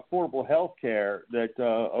care that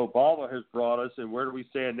Obama has brought us, and where do we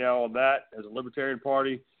stand now on that as a Libertarian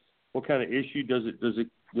Party? What kind of issue does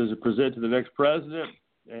it present to the next president,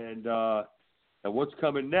 and what's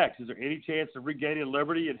coming next? Is there any chance of regaining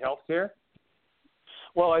liberty in health care?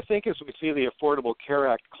 Well, I think as we see the Affordable Care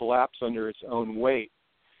Act collapse under its own weight,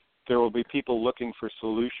 there will be people looking for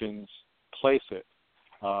solutions place it.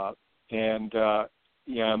 On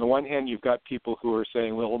the one hand, you've got people who are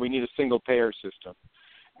saying, well, we need a single-payer system.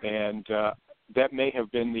 And that may have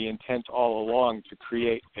been the intent all along, to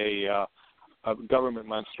create a government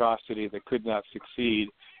monstrosity that could not succeed.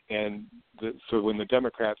 And so when the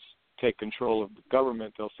Democrats take control of the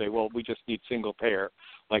government, they'll say, well, we just need single-payer,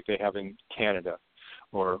 like they have in Canada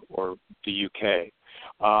or the UK.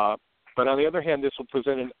 But on the other hand, this will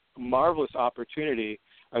present a marvelous opportunity,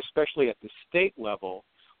 especially at the state level,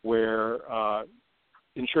 where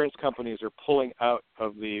insurance companies are pulling out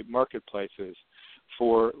of the marketplaces,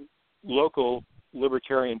 for local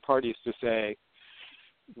libertarian parties to say,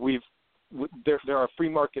 there are free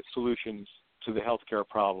market solutions to the healthcare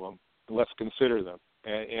problem. Let's consider them.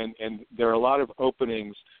 And there are a lot of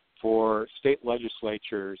openings for state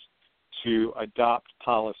legislatures to adopt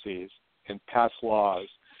policies and pass laws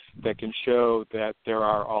that can show that there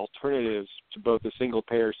are alternatives to both the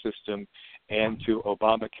single-payer system and to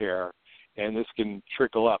Obamacare, and this can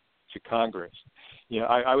trickle up to Congress.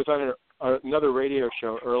 I was on another radio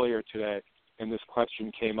show earlier today, and this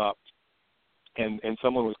question came up, and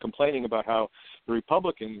someone was complaining about how the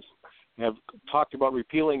Republicans have talked about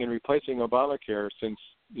repealing and replacing Obamacare since,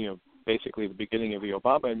 basically the beginning of the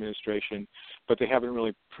Obama administration, but they haven't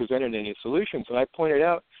really presented any solutions. And I pointed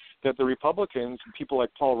out that the Republicans, people like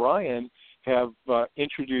Paul Ryan, have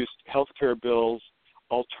introduced health care bills,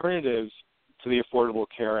 alternatives to the Affordable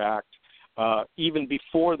Care Act, even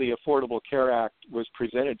before the Affordable Care Act was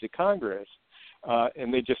presented to Congress,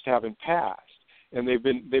 and they just haven't passed. And they've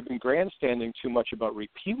been grandstanding too much about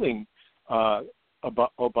repealing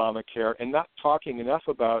about Obamacare and not talking enough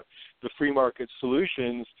about the free market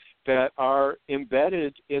solutions that are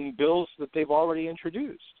embedded in bills that they've already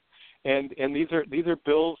introduced. And these are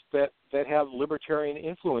bills that have libertarian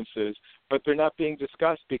influences, but they're not being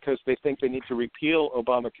discussed because they think they need to repeal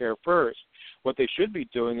Obamacare first. What they should be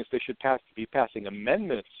doing is they should be passing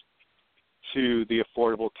amendments to the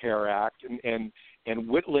Affordable Care Act and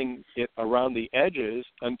whittling it around the edges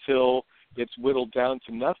until it's whittled down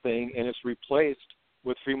to nothing and it's replaced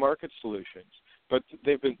with free market solutions. But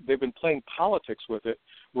they've been playing politics with it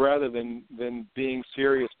rather than being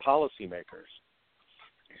serious policymakers.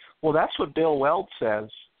 Well, that's what Bill Weld says.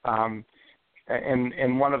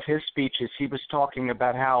 In one of his speeches, he was talking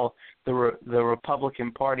about how the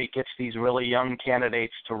Republican Party gets these really young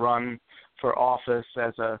candidates to run for office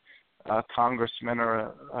as a congressman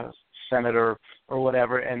or a senator or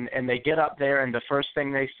whatever, and they get up there and the first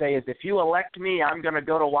thing they say is, if you elect me, I'm going to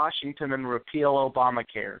go to Washington and repeal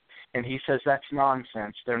Obamacare. And he says that's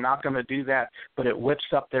nonsense. They're not going to do that, but it whips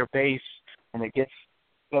up their base and it gets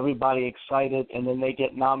everybody excited, and then they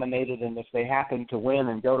get nominated, and if they happen to win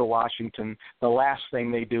and go to Washington, the last thing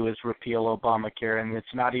they do is repeal Obamacare, and it's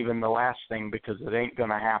not even the last thing because it ain't going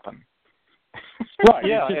to happen. Right.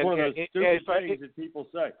 Yeah. It's one of those stupid things that people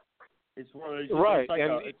say. It's one of those. Right.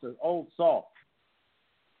 It's an old song.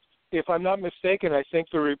 If I'm not mistaken, I think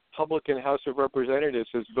the Republican House of Representatives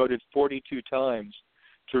has voted 42 times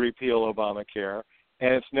to repeal Obamacare,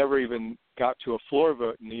 and it's never even got to a floor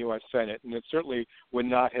vote in the U.S. Senate, and it certainly would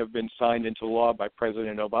not have been signed into law by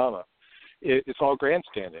President Obama. It's all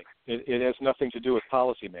grandstanding. It has nothing to do with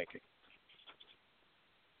policymaking.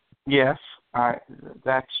 Yes,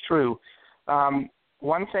 that's true.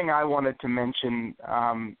 One thing I wanted to mention,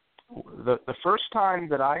 the first time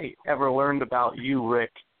that I ever learned about you,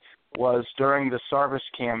 Rick, was during the Sarvis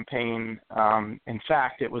campaign. In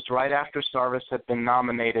fact, it was right after Sarvis had been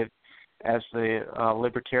nominated as the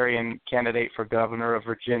Libertarian candidate for governor of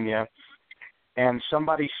Virginia, and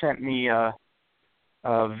somebody sent me a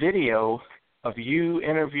video of you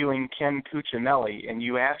interviewing Ken Cuccinelli, and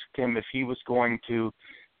you asked him if he was going to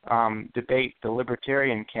debate the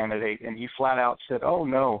Libertarian candidate, and he flat out said, "Oh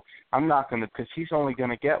no, I'm not going to, because he's only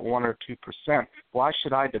going to get 1 or 2%. Why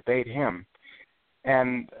should I debate him?"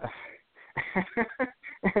 And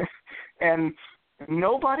and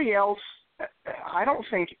nobody else, I don't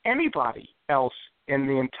think anybody else in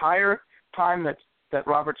the entire time that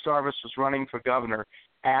Robert Sarvis was running for governor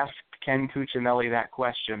asked Ken Cuccinelli that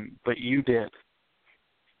question, but you did.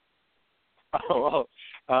 Oh,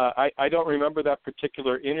 well, I don't remember that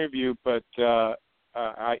particular interview, but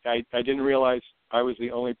I didn't realize I was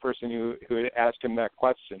the only person who had asked him that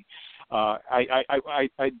question.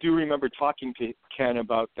 I do remember talking to Ken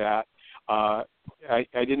about that. I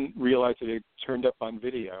didn't realize that it turned up on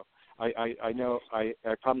video. I know I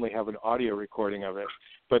probably have an audio recording of it,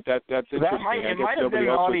 but that's interesting. It might have been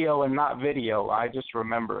audio and not video. I just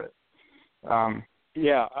remember it.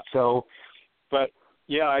 Yeah. So, but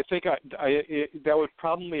yeah, I think that would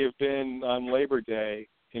probably have been on Labor Day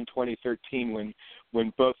in 2013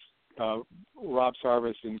 when both Rob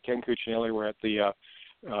Sarvis and Ken Cuccinelli were at the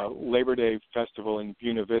Labor Day Festival in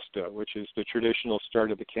Buena Vista, which is the traditional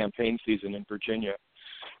start of the campaign season in Virginia.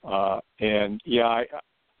 And yeah,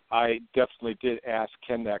 I definitely did ask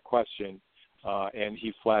Ken that question, and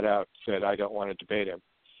he flat out said, "I don't want to debate him."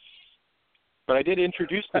 But I did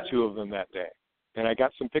introduce the two of them that day, and I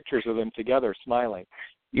got some pictures of them together smiling.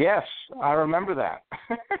 Yes, I remember that.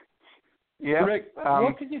 Yeah. Rick,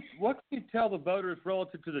 what can you tell the voters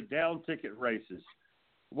relative to the down ticket races?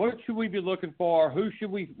 What should we be looking for? Who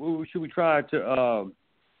should we try to?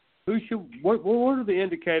 What are the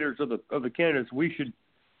indicators of the candidates we should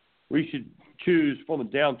choose from the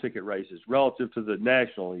down ticket races relative to the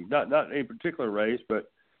nationally? Not any particular race, but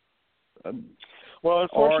well,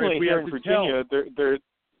 unfortunately here in Virginia,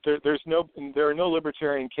 there are no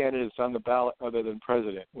Libertarian candidates on the ballot other than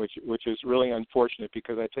president, which is really unfortunate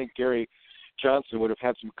because I think Gary Johnson would have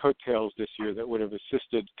had some coattails this year that would have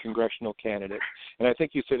assisted congressional candidates. And I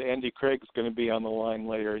think you said Andy Craig's going to be on the line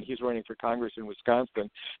later, and he's running for Congress in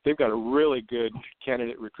Wisconsin. They've got a really good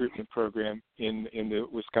candidate recruitment program in the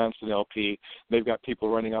Wisconsin LP. They've got people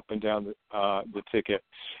running up and down the ticket,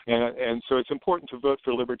 and so it's important to vote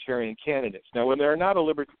for Libertarian candidates. Now, when there's not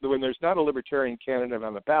a Libertarian candidate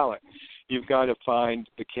on the ballot, you've got to find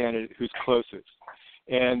the candidate who's closest.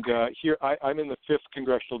 And here, I'm in the 5th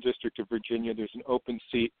Congressional District of Virginia. There's an open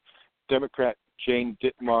seat. Democrat Jane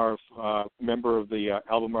Dittmar, member of the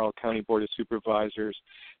Albemarle County Board of Supervisors,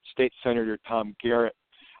 State Senator Tom Garrett.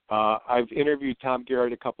 I've interviewed Tom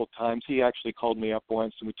Garrett a couple times. He actually called me up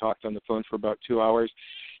once, and we talked on the phone for about 2 hours.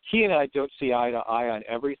 He and I don't see eye to eye on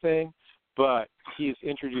everything, but he's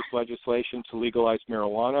introduced legislation to legalize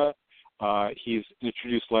marijuana. He's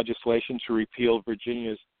introduced legislation to repeal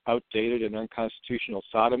Virginia's outdated and unconstitutional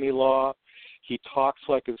sodomy law. He talks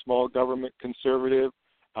like a small government conservative.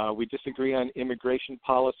 We disagree on immigration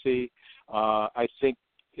policy. I think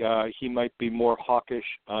he might be more hawkish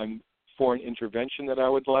on foreign intervention than I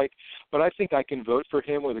would like, but I think I can vote for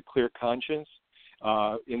him with a clear conscience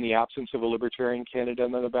in the absence of a Libertarian candidate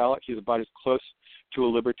on the ballot. He's about as close to a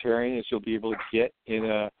Libertarian as you'll be able to get in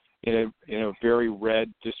a very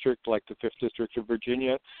red district like the 5th District of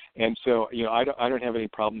Virginia, and so I don't have any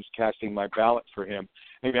problems casting my ballot for him.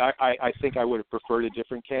 I mean, I think I would have preferred a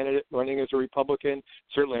different candidate running as a Republican.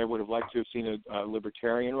 Certainly, I would have liked to have seen a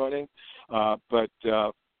Libertarian running, but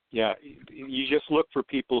you just look for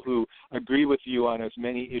people who agree with you on as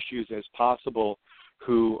many issues as possible,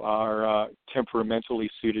 who are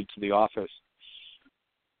temperamentally suited to the office.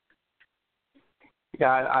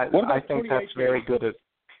 Yeah, I think that's very good.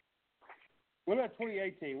 What about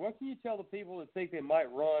 2018? What can you tell the people that think they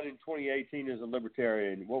might run in 2018 as a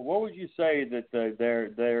Libertarian? What would you say that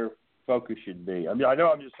their focus should be? I mean, I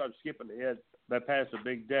know I'm skipping ahead past a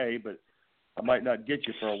big day, but I might not get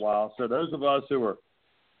you for a while. So those of us who are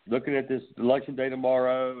looking at this election day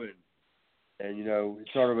tomorrow, and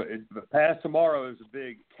it's sort of past tomorrow is a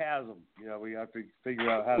big chasm. We have to figure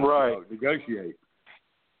out how to negotiate.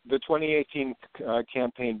 The 2018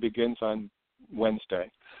 campaign begins on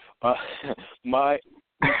Wednesday.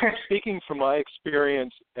 Speaking from my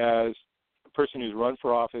experience as a person who's run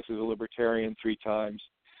for office as a Libertarian 3 times,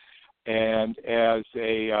 and as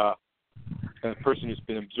a person who's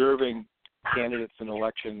been observing candidates in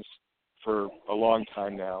elections for a long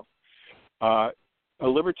time now, a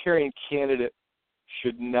Libertarian candidate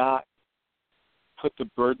should not put the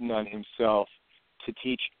burden on himself to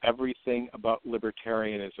teach everything about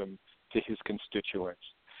libertarianism to his constituents.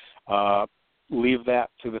 Leave that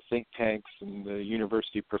to the think tanks and the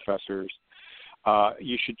university professors.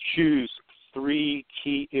 You should choose 3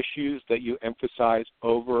 key issues that you emphasize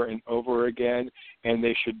over and over again, and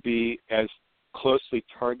they should be as closely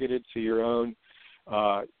targeted to your own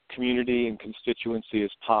community and constituency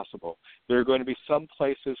as possible. There are going to be some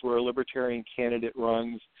places where a Libertarian candidate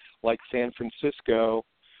runs, like San Francisco,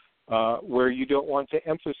 where you don't want to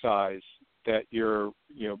emphasize that you're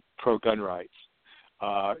pro-gun rights.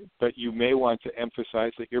 But you may want to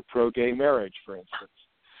emphasize that you're pro-gay marriage, for instance.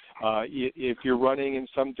 If you're running in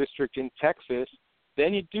some district in Texas,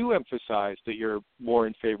 then you do emphasize that you're more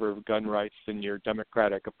in favor of gun rights than your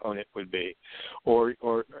Democratic opponent would be,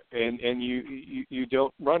 and you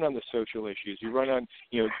don't run on the social issues. You run on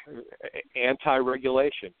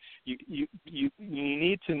anti-regulation. You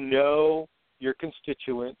need to know your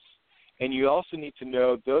constituents, and you also need to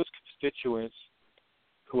know those constituents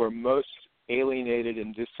who are most alienated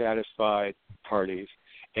and dissatisfied parties,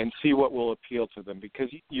 and see what will appeal to them, because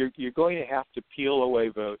you're going to have to peel away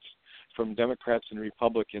votes from Democrats and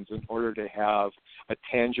Republicans in order to have a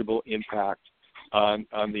tangible impact on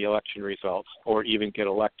the election results or even get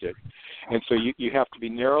elected. And so you have to be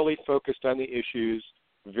narrowly focused on the issues,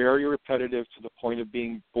 very repetitive to the point of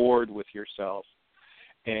being bored with yourself,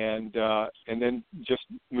 and then just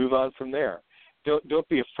move on from there. Don't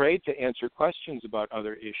be afraid to answer questions about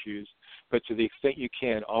other issues, but to the extent you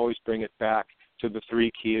can, always bring it back to the 3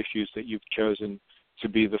 key issues that you've chosen to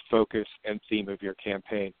be the focus and theme of your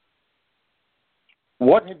campaign.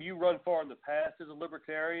 What have you run for in the past as a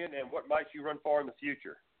Libertarian, and what might you run for in the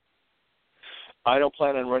future? I don't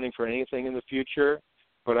plan on running for anything in the future,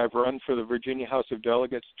 but I've run for the Virginia House of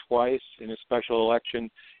Delegates twice, in a special election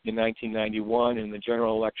in 1991 and the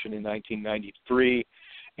general election in 1993,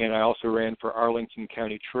 and I also ran for Arlington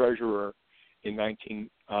County Treasurer in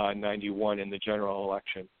 1991 in the general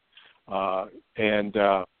election. But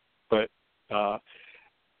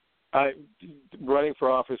Running for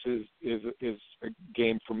office is a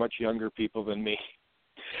game for much younger people than me.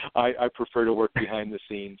 I prefer to work behind the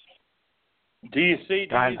scenes.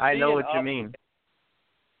 I know what you mean.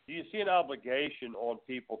 Do you see an obligation on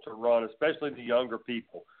people to run, especially the younger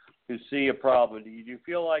people who see a problem? Do you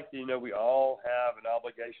feel like, we all have an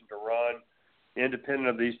obligation to run independent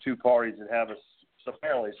of these two parties and have us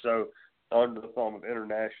apparently so under the thumb of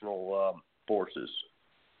international forces?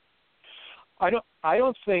 I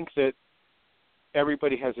don't think that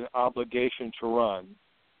everybody has an obligation to run.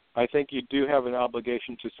 I think you do have an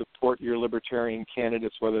obligation to support your libertarian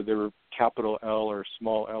candidates, whether they're capital L or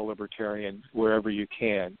small L libertarian, wherever you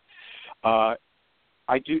can. I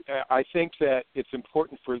think that it's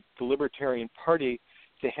important for the Libertarian Party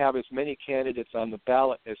to have as many candidates on the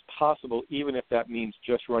ballot as possible, even if that means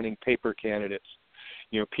just running paper candidates.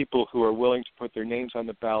 People who are willing to put their names on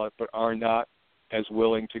the ballot but are not as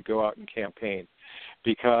willing to go out and campaign.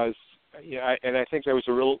 Because I think there was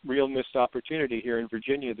a real missed opportunity here in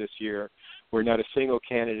Virginia this year where not a single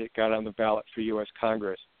candidate got on the ballot for U.S.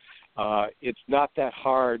 Congress. It's not that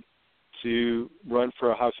hard to run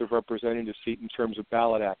for a House of Representatives seat in terms of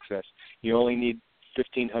ballot access. You only need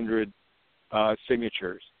 1,500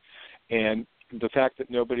 signatures. And the fact that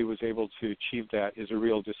nobody was able to achieve that is a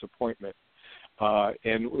real disappointment.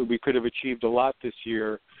 And we could have achieved a lot this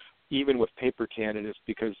year even with paper candidates,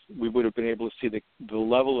 because we would have been able to see the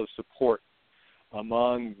level of support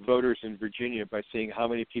among voters in Virginia by seeing how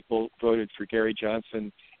many people voted for Gary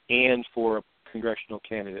Johnson and for a congressional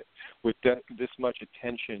candidate, with this much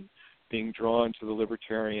attention being drawn to the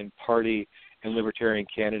Libertarian Party and Libertarian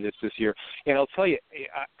candidates this year. And I'll tell you,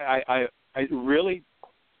 it really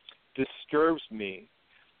disturbs me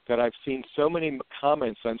that I've seen so many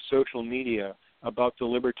comments on social media about the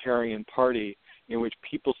Libertarian Party in which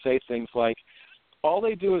people say things like, all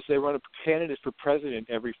they do is they run a candidate for president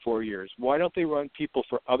every 4 years. Why don't they run people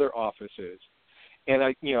for other offices? And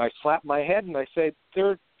I slap my head and I say, there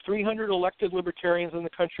are 300 elected libertarians in the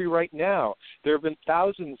country right now. There have been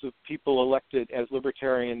thousands of people elected as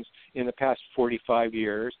libertarians in the past 45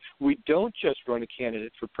 years. We don't just run a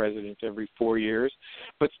candidate for president every 4 years,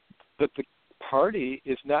 but the party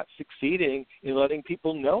is not succeeding in letting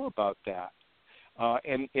people know about that.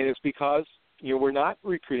 And it's because we're not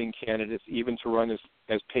recruiting candidates even to run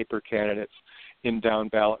as paper candidates in down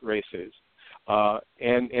ballot races.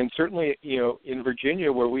 And certainly, in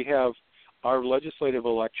Virginia, where we have our legislative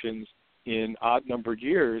elections in odd-numbered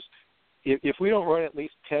years, if we don't run at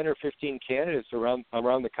least 10 or 15 candidates around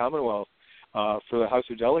the Commonwealth for the House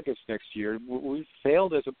of Delegates next year, we've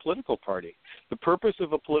failed as a political party. The purpose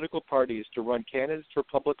of a political party is to run candidates for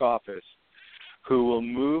public office who will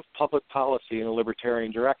move public policy in a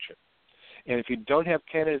libertarian direction. And if you don't have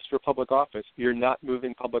candidates for public office, you're not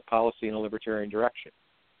moving public policy in a libertarian direction.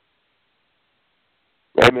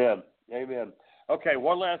 Amen. Amen. Okay,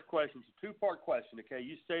 one last question. It's a two-part question. Okay,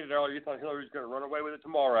 you stated earlier you thought Hillary's going to run away with it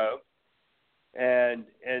tomorrow, and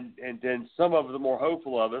then some of the more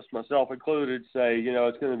hopeful of us, myself included, say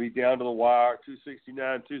it's going to be down to the wire,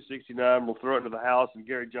 269. We'll throw it into the House, and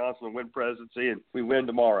Gary Johnson will win presidency, and we win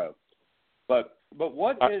tomorrow. But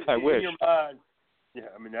what is in your mind? Yeah,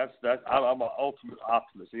 I mean that's I'm an ultimate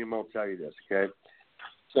optimist. I'm going to tell you this, okay?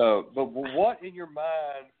 So, but what in your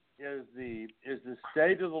mind is the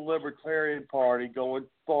state of the Libertarian Party going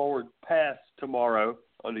forward past tomorrow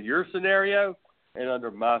under your scenario and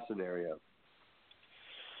under my scenario?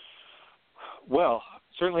 Well,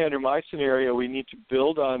 certainly under my scenario, we need to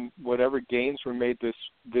build on whatever gains were made this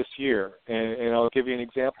year. And I'll give you an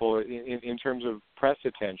example in terms of press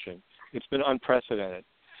attention. It's been unprecedented.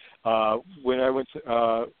 When I went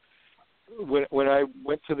to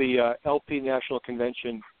the LP National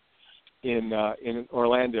Convention in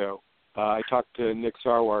Orlando, I talked to Nick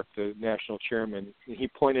Sarwark, the national chairman, and he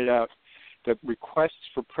pointed out that requests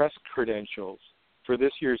for press credentials for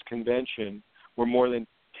this year's convention were more than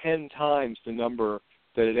 10 times the number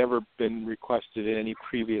that had ever been requested in any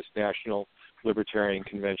previous national libertarian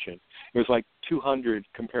convention. It was like 200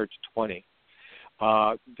 compared to 20.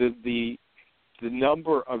 The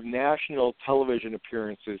number of national television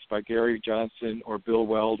appearances by Gary Johnson or Bill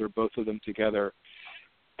Weld or both of them together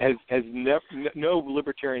has never, no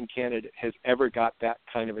libertarian candidate has ever got that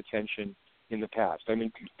kind of attention in the past. I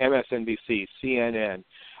mean, MSNBC, CNN,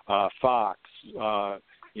 Fox, Joe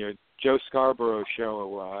Scarborough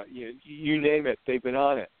show, you name it, they've been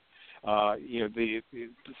on it. The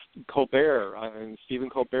Colbert and Stephen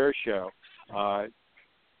Colbert show.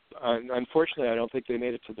 Unfortunately, I don't think they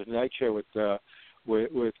made it to the Tonight Show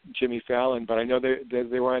with Jimmy Fallon, but I know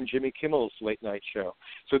they were on Jimmy Kimmel's late night show.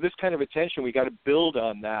 So this kind of attention, we got to build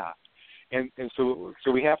on that.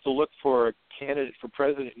 so we have to look for a candidate for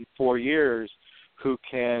president in 4 years who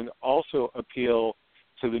can also appeal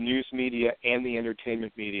to the news media and the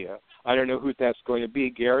entertainment media. I don't know who that's going to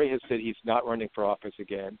be. Gary has said he's not running for office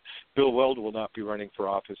again. Bill Weld will not be running for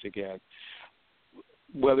office again.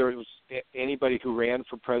 Whether it was anybody who ran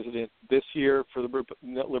for president this year for the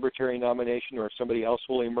Libertarian nomination or if somebody else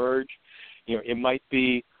will emerge, it might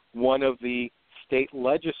be one of the state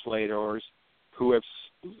legislators who have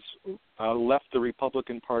left the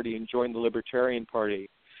Republican Party and joined the Libertarian Party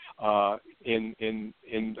in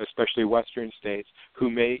especially Western states, who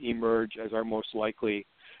may emerge as our most likely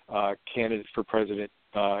candidate for president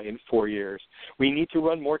in 4 years. We need to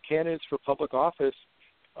run more candidates for public office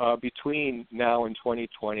between now and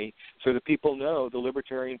 2020 so that people know the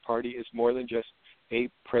Libertarian Party is more than just a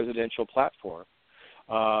presidential platform.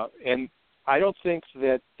 And I don't think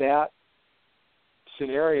that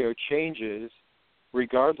scenario changes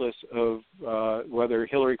regardless of whether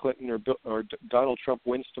Hillary Clinton or Donald Trump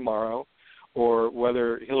wins tomorrow, or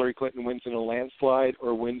whether Hillary Clinton wins in a landslide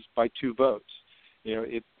or wins by 2 votes.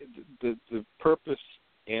 The purpose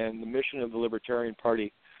and the mission of the Libertarian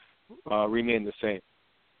Party remain the same.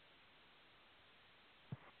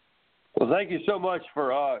 Well, thank you so much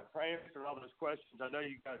for answering all those questions. I know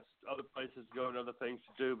you got other places to go and other things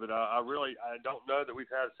to do, but I don't know that we've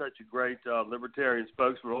had such a great Libertarian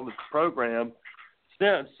spokesman on this program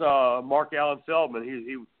since Mark Allen Feldman.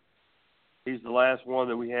 He's the last one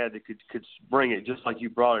that we had that could bring it, just like you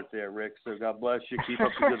brought it there, Rick. So God bless you. Keep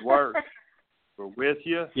up the good work. We're with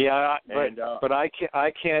you. Yeah, but I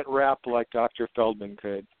can't rap like Dr. Feldman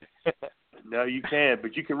could. No, you can't,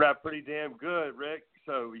 but you can rap pretty damn good, Rick.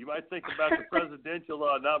 So you might think about the presidential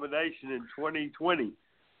nomination in 2020.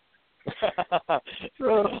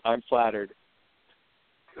 I'm flattered.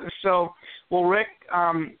 So, well, Rick,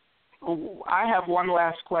 I have one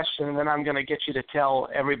last question, and then I'm going to get you to tell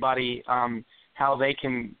everybody how they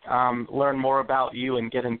can learn more about you and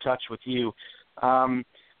get in touch with you.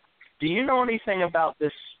 Do you know anything about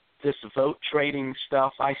this vote trading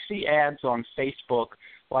stuff? I see ads on Facebook,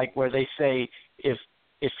 like where they say if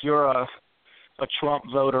you're a Trump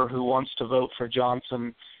voter who wants to vote for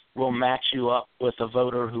Johnson, we'll match you up with a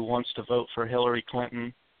voter who wants to vote for Hillary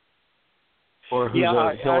Clinton or who's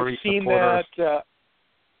a Hillary supporter.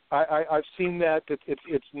 I've seen that.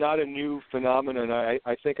 It's not a new phenomenon.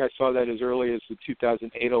 I think I saw that as early as the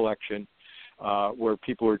 2008 election, where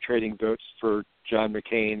people were trading votes for John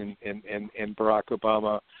McCain and Barack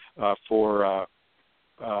Obama for,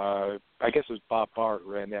 I guess it was Bob Barr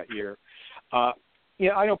who ran that year.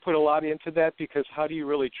 I don't put a lot into that because how do you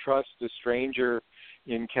really trust a stranger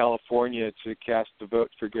in California to cast the vote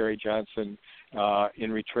for Gary Johnson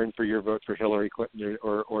in return for your vote for Hillary Clinton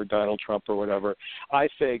or Donald Trump or whatever? I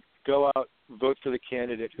say go out, vote for the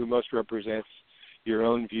candidate who most represents your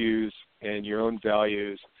own views and your own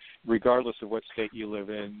values, regardless of what state you live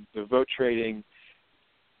in. The vote trading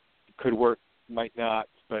could work, might not,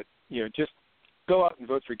 but just go out and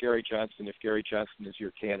vote for Gary Johnson if Gary Johnson is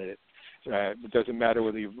your candidate. It doesn't matter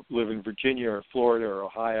whether you live in Virginia or Florida or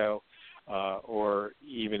Ohio or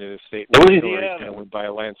even in a state where Hillary is going to win by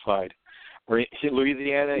a landslide. Or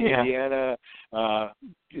Louisiana, Indiana,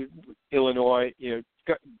 Illinois,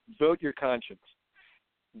 vote your conscience.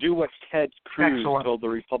 Do what Ted Cruz told the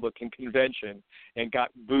Republican convention and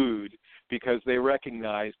got booed because they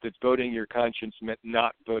recognized that voting your conscience meant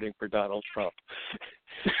not voting for Donald Trump.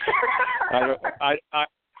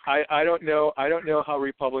 I don't know how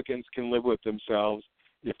Republicans can live with themselves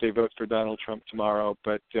if they vote for Donald Trump tomorrow,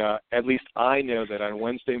 but at least I know that on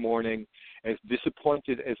Wednesday morning, as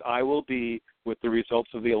disappointed as I will be with the results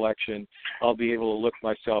of the election, I'll be able to look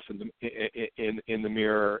myself in the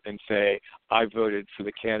mirror and say, I voted for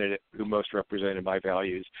the candidate who most represented my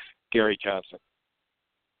values, Gary Johnson.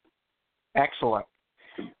 Excellent.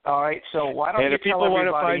 All right, so why don't you tell everybody... And if people want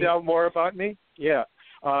to find out more about me, you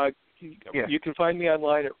can find me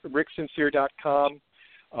online at ricksincere.com.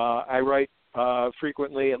 I write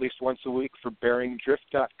frequently, at least once a week, for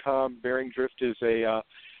bearingdrift.com. Bearing Drift is a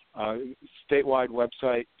statewide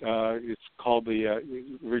website. It's called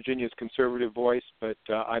the Virginia's Conservative Voice, but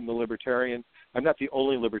I'm the Libertarian. I'm not the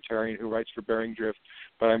only Libertarian who writes for Bearing Drift,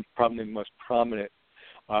 but I'm probably the most prominent.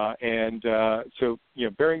 So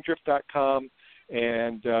bearingdrift.com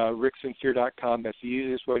and ricksincere.com. That's the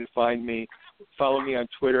easiest way to find me. Follow me on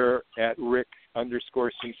Twitter at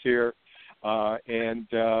Rick_Sincere,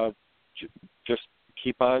 and just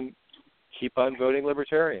keep on voting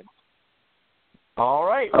Libertarian. All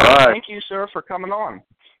right. Well, thank you, sir, for coming on.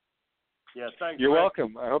 Yeah, thanks. You're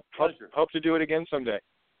welcome. I hope to do it again someday.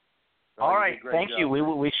 All right. Thank you.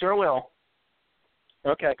 We sure will.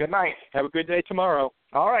 Okay. Good night. Have a good day tomorrow.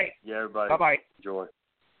 All right. Yeah, everybody. Bye-bye. Enjoy.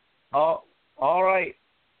 Oh, all right.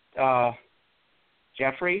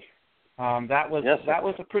 Jeffrey, that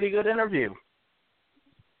was a pretty good interview.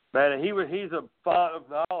 Man, he's a font of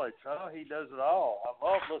knowledge, huh? He does it all. I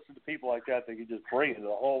love listening to people like that can just bring it the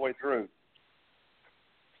whole way through.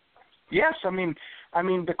 Yes, I mean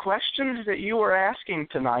the questions that you were asking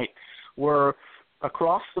tonight were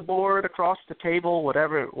across the board, across the table,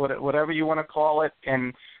 whatever you want to call it,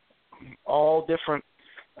 and all different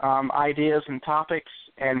ideas and topics,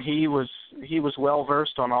 and he was well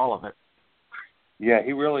versed on all of it. Yeah,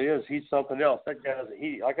 he really is. He's something else. That guy's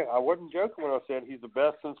I wasn't joking when I said he's the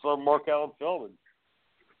best since Mark Allen Feldman.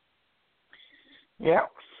 Yeah,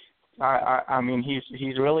 I mean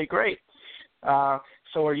he's really great.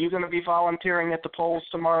 So are you going to be volunteering at the polls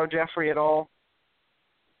tomorrow, Jeffrey, at all?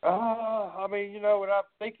 I mean, what I'm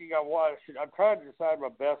thinking I'm trying to decide my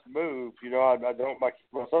best move. I don't my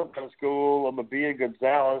son's out of school. I'm gonna be in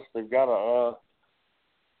Gonzales. They've got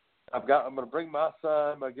I'm gonna bring my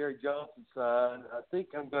sign, my Gary Johnson sign. I think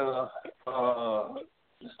I'm gonna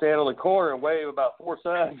stand on the corner and wave about 4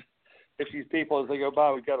 signs at these people as they go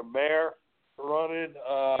by. We've got a mayor running.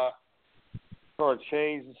 Sort of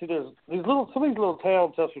change. See, some of these little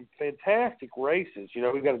towns have some fantastic races.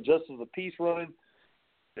 We've got a Justice of the Peace running.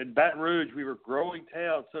 In Baton Rouge, we were growing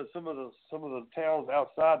towns, so some of the towns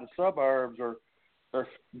outside the suburbs are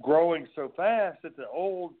growing so fast that the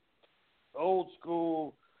old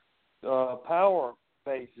school power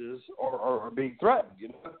bases are being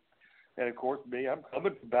threatened. And of course, I'm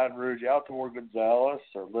coming from Baton Rouge out toward Gonzales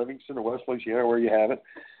or Livingston or West Feliciana, where you have it.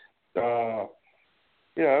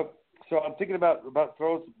 So I'm thinking about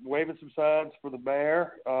waving some signs for the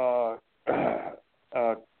mayor,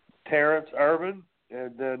 Terrence Irvin.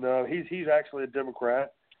 And then he's actually a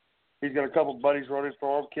Democrat. He's got a couple of buddies running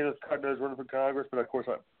for him. Kenneth Cutno's running for Congress. But, of course,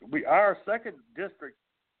 our 2nd district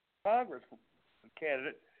Congress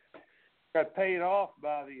candidate got paid off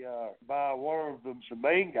by one of the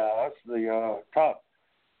main guys, the top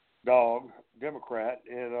dog, Democrat.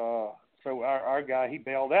 And so our guy, he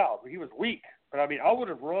bailed out. He was weak. But, I would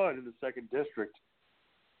have run in the 2nd district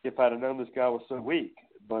if I'd have known this guy was so weak.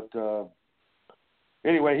 But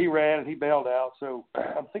anyway, he ran and he bailed out. So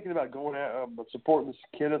I'm thinking about going out, supporting this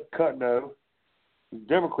Kenneth Cutno. He's a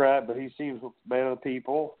Democrat, but he seems a man of the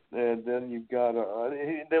people. And then you've got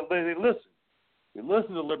they listen. They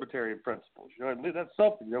listen to libertarian principles. That's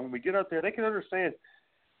something. When we get out there, they can understand.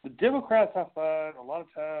 The Democrats, I find, a lot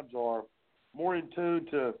of times are more in tune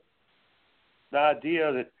to the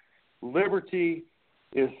idea that liberty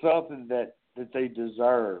is something that they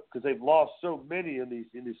deserve because they've lost so many in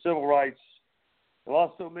these civil rights. They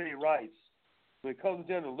lost so many rights. When it comes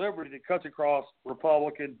down to liberty, that cuts across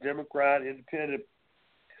Republican, Democrat, Independent.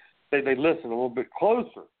 They listen a little bit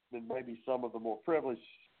closer than maybe some of the more privileged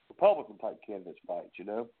Republican-type candidates might,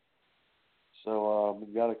 So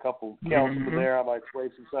we've got a couple councilmen there. I might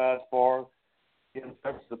wave some signs for.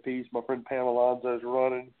 That's the piece. My friend Pam Alonzo's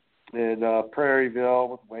running. And Prairieville,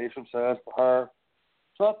 with wave some signs for her.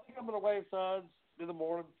 So I think I'm going to wave signs in the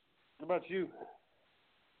morning. What about you?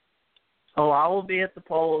 Oh, I will be at the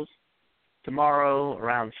polls tomorrow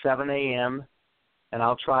around 7 a.m., and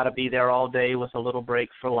I'll try to be there all day with a little break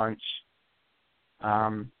for lunch.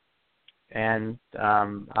 And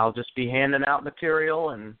I'll just be handing out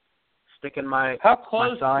material and sticking my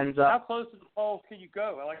signs up. How close to the polls can you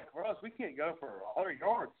go? Like for us, we can't go for 100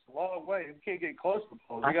 yards. It's a long way. We can't get close to the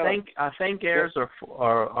polls. I think ours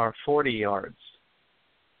are 40 yards.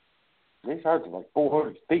 These yards are like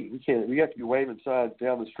 400 feet. We have to be waving signs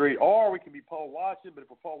down the street, or we can be poll watching. But if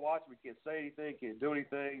we're poll watching, we can't say anything, can't do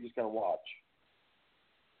anything. Just kind of watch.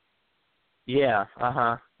 Yeah.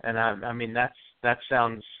 And I mean that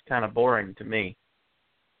sounds kind of boring to me.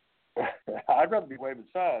 I'd rather be waving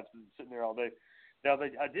signs than sitting there all day. Now,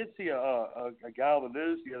 I did see a guy on the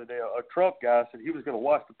news the other day, a Trump guy, said he was going to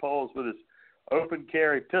watch the polls with his open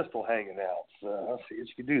carry pistol hanging out. So I'll see if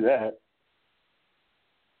you can do that.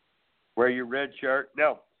 Wear your red shirt.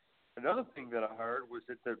 Now, another thing that I heard was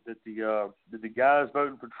that the guys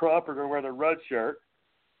voting for Trump are going to wear their red shirt.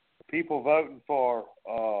 The people voting for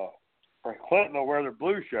Clinton will wear their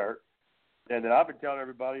blue shirt. And then I've been telling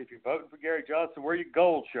everybody, if you're voting for Gary Johnson, wear your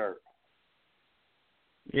gold shirt.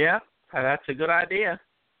 Yeah, that's a good idea.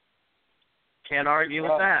 Can't argue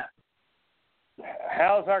with that.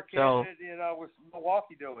 How's our candidate with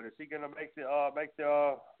Milwaukee doing? Is he going to make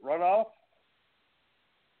the runoff?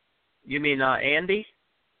 You mean Andy?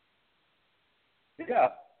 Yeah.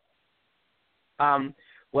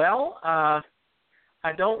 Well, I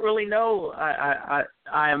don't really know.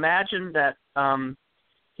 I imagine that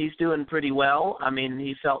he's doing pretty well. I mean,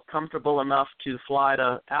 he felt comfortable enough to fly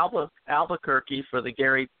to Albuquerque for the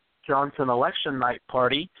Gary Johnson election night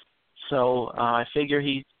party. So I figure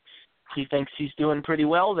he thinks he's doing pretty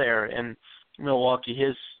well there in Milwaukee.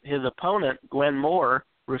 His opponent, Gwen Moore,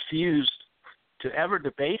 refused to ever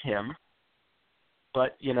debate him.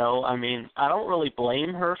 But, I mean, I don't really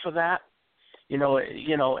blame her for that.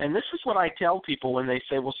 And this is what I tell people when they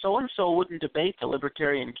say, well, so-and-so wouldn't debate the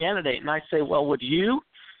Libertarian candidate. And I say, well, would you?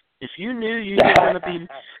 If you knew you were going to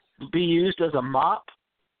be used as a mop,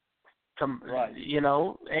 right.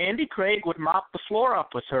 Andy Craig would mop the floor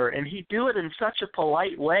up with her, and he'd do it in such a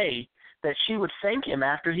polite way that she would thank him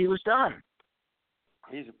after he was done.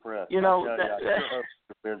 He's impressed.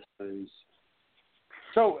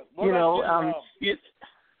 So,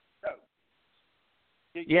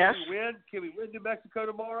 yes. Can we win New Mexico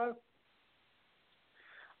tomorrow?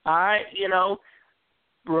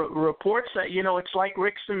 Reports that, it's like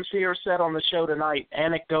Rick Sincere said on the show tonight,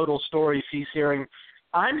 anecdotal stories he's hearing.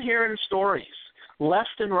 I'm hearing stories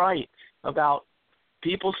left and right about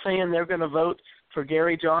people saying they're going to vote for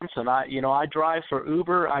Gary Johnson. I drive for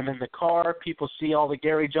Uber. I'm in the car. People see all the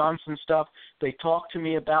Gary Johnson stuff. They talk to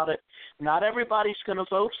me about it. Not everybody's going to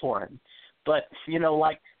vote for him. But,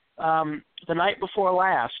 the night before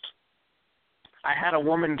last, I had a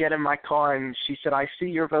woman get in my car, and she said, I see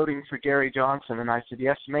you're voting for Gary Johnson. And I said,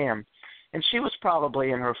 yes, ma'am. And she was probably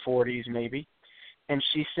in her 40s maybe. And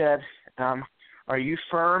she said, are you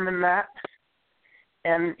firm in that?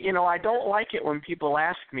 And, I don't like it when people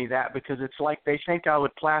ask me that because it's like they think I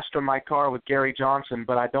would plaster my car with Gary Johnson,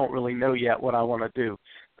 but I don't really know yet what I want to do.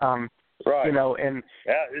 Right. And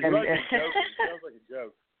it's like a joke. It sounds like a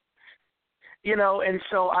joke. And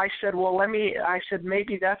so I said,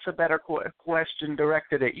 maybe that's a better question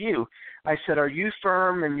directed at you. I said, are you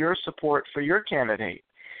firm in your support for your candidate?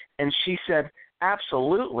 And she said,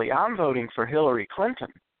 absolutely, I'm voting for Hillary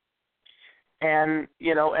Clinton. And,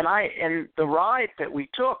 and the ride that we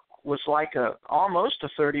took was like almost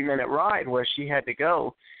a 30-minute ride where she had to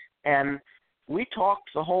go. And we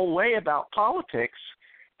talked the whole way about politics.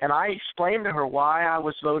 And I explained to her why I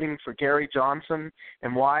was voting for Gary Johnson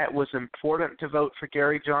and why it was important to vote for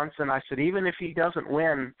Gary Johnson. I said, even if he doesn't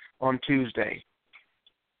win on Tuesday,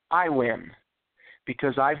 I win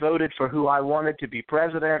because I voted for who I wanted to be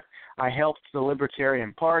president. I helped the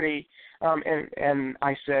Libertarian Party. And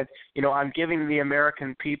I said, I'm giving the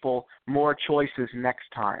American people more choices next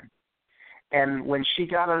time. And when she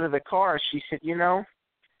got out of the car, she said, you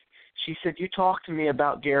talked to me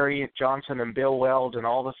about Gary Johnson and Bill Weld and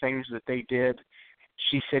all the things that they did.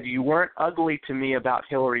 She said, you weren't ugly to me about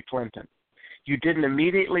Hillary Clinton. You didn't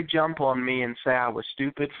immediately jump on me and say I was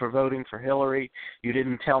stupid for voting for Hillary. You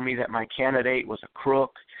didn't tell me that my candidate was a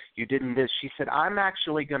crook. You didn't this. She said, I'm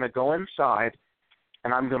actually going to go inside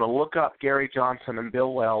and I'm going to look up Gary Johnson and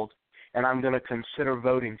Bill Weld and I'm going to consider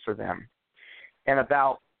voting for them. And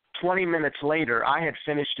about 20 minutes later, I had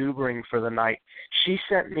finished Ubering for the night. She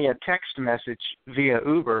sent me a text message via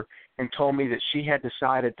Uber and told me that she had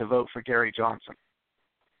decided to vote for Gary Johnson.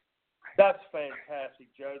 That's fantastic,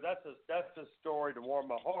 Joe. That's a story to warm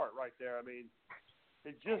my heart right there. I mean,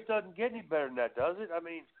 it just doesn't get any better than that, does it? I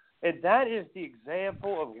mean, and that is the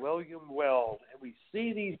example of William Weld. And we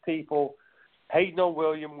see these people hating on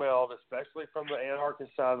William Weld, especially from the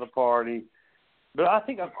anarchist side of the party. But I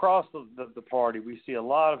think across the party, we see a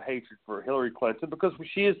lot of hatred for Hillary Clinton because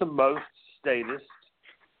she is the most statist.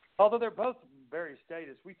 Although they're both very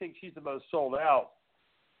statist, we think she's the most sold out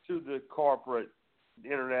to the corporate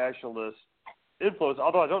internationalist influence.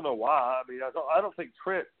 Although I don't know why. I mean, I don't think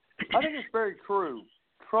Trump. I think it's very true.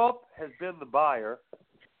 Trump has been the buyer,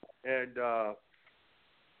 and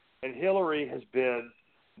Hillary has been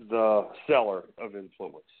the seller of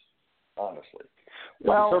influence. Honestly.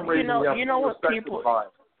 Well, you know what people,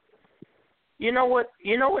 you know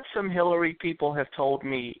what some Hillary people have told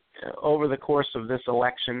me over the course of this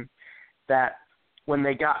election, that when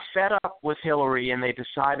they got fed up with Hillary and they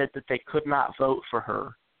decided that they could not vote for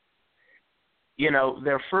her,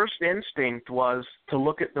 their first instinct was to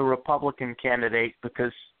look at the Republican candidate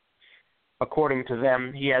because, according to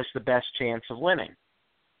them, he has the best chance of winning.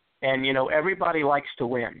 And, everybody likes to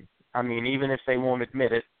win. I mean, even if they won't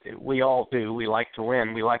admit it, we all do. We like to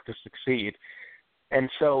win. We like to succeed. And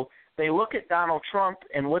so they look at Donald Trump,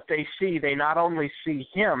 and what they see, they not only see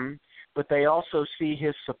him, but they also see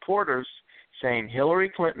his supporters saying Hillary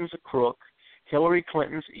Clinton's a crook, Hillary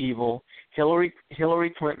Clinton's evil, Hillary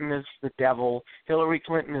Clinton is the devil, Hillary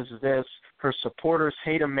Clinton is this, her supporters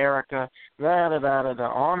hate America,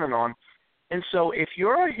 on and on. And so if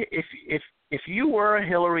you were a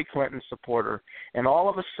Hillary Clinton supporter and all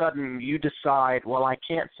of a sudden you decide, well, I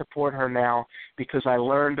can't support her now because I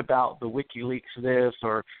learned about the WikiLeaks this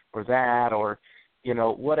or that or,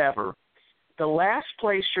 whatever, the last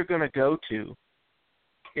place you're going to go to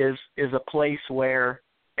is a place where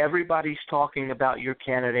everybody's talking about your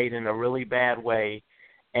candidate in a really bad way,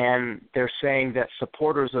 and they're saying that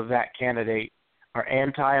supporters of that candidate are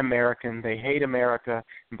anti-American, they hate America,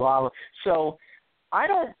 blah, blah. So I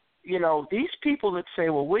don't, these people that say,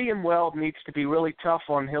 well, William Weld needs to be really tough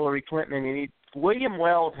on Hillary Clinton, and William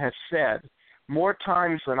Weld has said more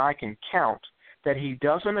times than I can count that he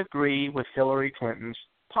doesn't agree with Hillary Clinton's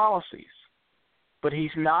policies. But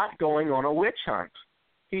he's not going on a witch hunt.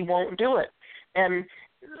 He won't do it. And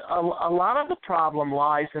a lot of the problem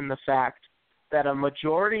lies in the fact that a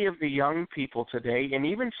majority of the young people today, and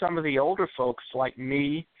even some of the older folks like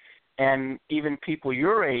me and even people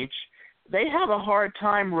your age, they have a hard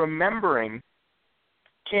time remembering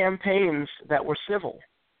campaigns that were civil.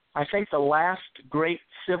 I think the last great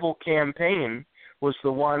civil campaign was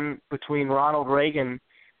the one between Ronald Reagan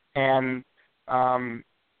and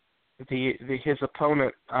his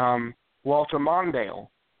opponent, Walter Mondale.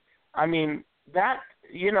 I mean,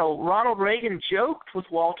 Ronald Reagan joked with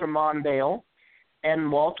Walter Mondale,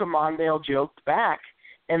 and Walter Mondale joked back,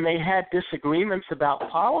 and they had disagreements about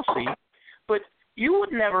policy, but you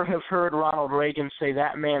would never have heard Ronald Reagan say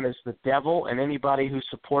that man is the devil and anybody who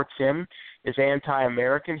supports him is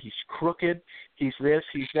anti-American, he's crooked, he's this,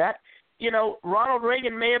 he's that. Ronald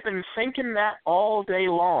Reagan may have been thinking that all day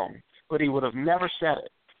long, but he would have never said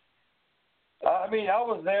it. I mean, I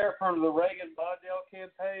was there for the Reagan-Mondale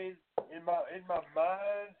campaign. In my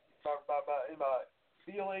mind, in my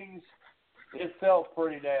feelings, it felt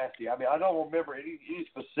pretty nasty. I mean, I don't remember any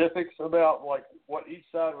specifics about like what each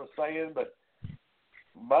side was saying, but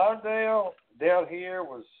Mondale down here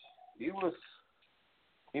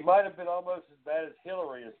he might have been almost as bad as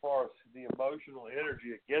Hillary as far as the emotional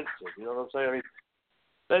energy against him. You know what I'm saying? I mean,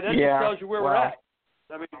 that just tells you where we're at.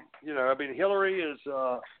 I mean, Hillary's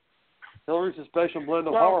a special blend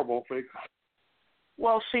of horrible.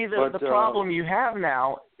 Well, see, the problem you have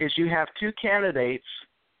now is you have two candidates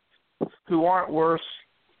who aren't worth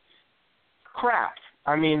crap.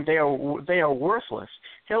 I mean, they are worthless.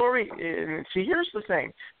 Hillary, see, here's the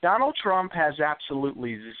thing. Donald Trump has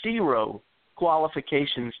absolutely zero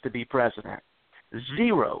qualifications to be president.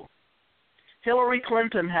 Zero. Hillary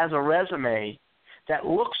Clinton has a resume that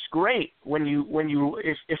looks great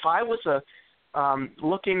if I was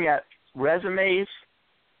looking at resumes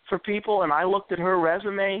for people and I looked at her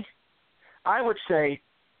resume, I would say,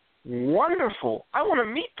 wonderful, I want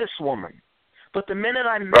to meet this woman. But the minute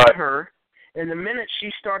I met her and the minute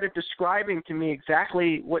she started describing to me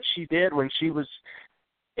exactly what she did when she was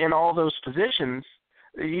in all those positions,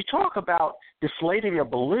 you talk about deflating a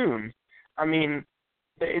balloon. I mean,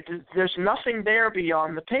 there's nothing there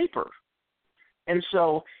beyond the paper. And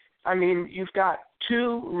so, I mean, you've got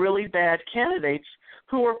two really bad candidates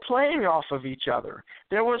who are playing off of each other.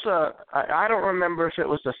 There was I don't remember if it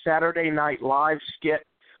was a Saturday Night Live skit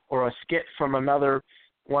or a skit from another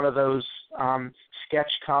one of those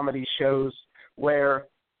sketch comedy shows where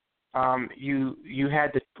you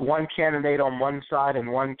had one candidate on one side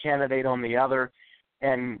and one candidate on the other,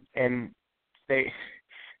 and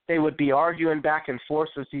they would be arguing back and forth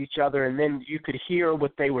with each other, and then you could hear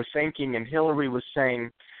what they were thinking, and Hillary was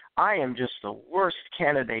saying, I am just the worst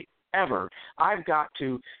candidate ever. I've got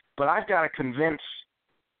to convince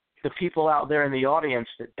the people out there in the audience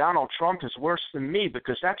that Donald Trump is worse than me,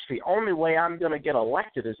 because that's the only way I'm going to get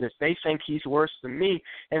elected is if they think he's worse than me.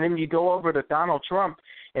 And then you go over to Donald Trump,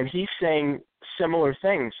 and he's saying similar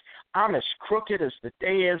things. I'm as crooked as the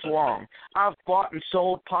day is long. I've bought and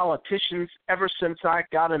sold politicians ever since I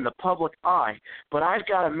got in the public eye, but I've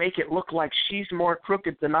got to make it look like she's more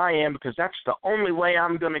crooked than I am because that's the only way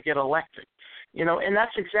I'm going to get elected. And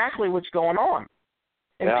that's exactly what's going on.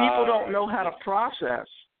 And people don't know how to process.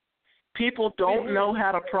 People don't know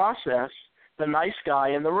how to process the nice guy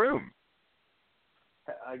in the room.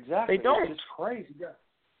 Exactly. They don't. It's crazy.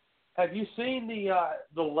 Have you seen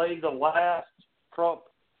the last Trump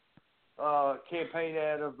campaign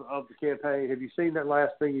ad of the campaign? Have you seen that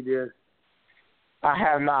last thing he did? I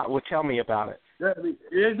have not. Well, tell me about it.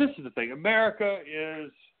 This is the thing. America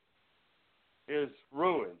is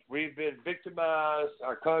ruined. We've been victimized.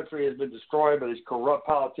 Our country has been destroyed by these corrupt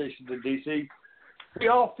politicians in D.C. We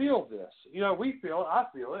all feel this. We feel it. I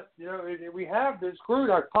feel it. We have been screwed.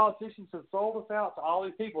 Our politicians have sold us out to all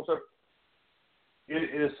these people. So,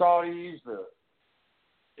 the Saudis,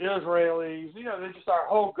 Israelis. Just our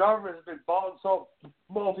whole government has been bought and sold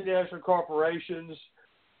multinational corporations,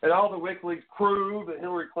 and all the WikiLeaks prove that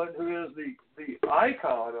Hillary Clinton, who is the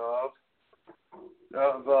icon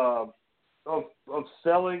of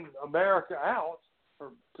selling America out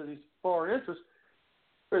to these foreign interests,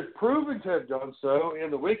 is proven to have done so in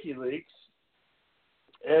the WikiLeaks,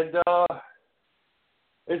 and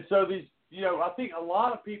so these. I think a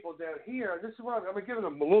lot of people down here, and this is why I'm giving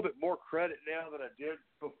them a little bit more credit now than I did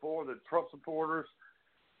before, the Trump supporters.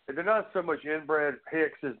 And they're not so much inbred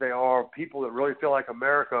hicks as they are people that really feel like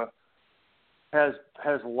America has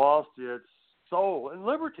lost its soul and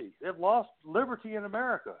liberty. They've lost liberty in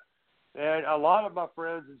America. And a lot of my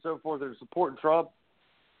friends and so forth that are supporting Trump,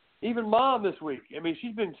 even Mom this week,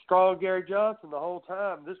 she's been strong Gary Johnson the whole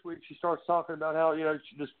time. This week she starts talking about how,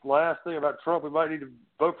 this last thing about Trump, we might need to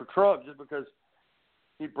vote for Trump just because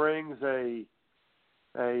he brings a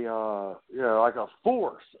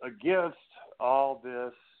force against all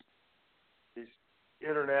these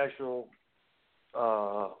international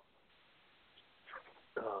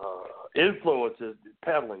influences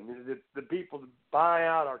peddling, the people that buy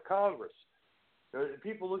out our Congress.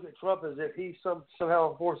 People look at Trump as if he's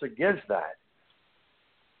somehow a force against that.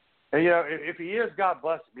 And, if he is, God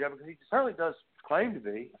bless him, because he certainly does claim to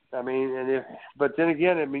be. But then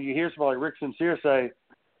again, you hear somebody like Rick Sincere say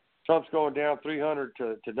Trump's going down 300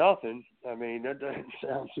 to nothing. That doesn't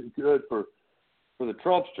sound too good for the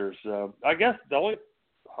Trumpsters. I guess the only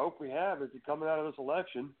hope we have is that coming out of this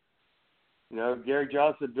election, Gary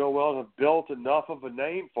Johnson and Bill Weld have built enough of a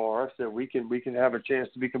name for us that we can have a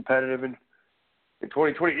chance to be competitive in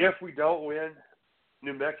 2020 if we don't win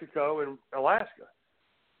New Mexico and Alaska,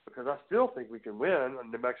 because I still think we can win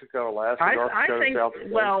New Mexico, Alaska, North Dakota, South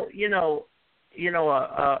Dakota. Well,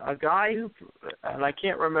 a guy who, and I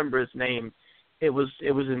can't remember his name. It was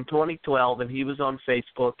in 2012, and he was on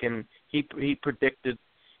Facebook, and he predicted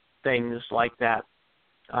things like that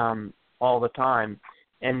all the time,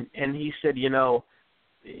 and he said,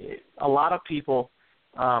 a lot of people.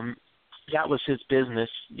 That was his business,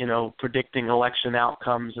 predicting election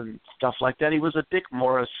outcomes and stuff like that. He was a Dick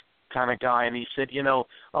Morris kind of guy, and he said,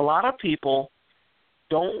 a lot of people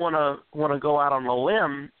don't want to go out on a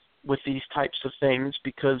limb with these types of things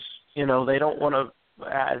because, they don't want to,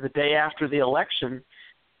 the day after the election,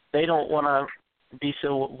 they don't want to be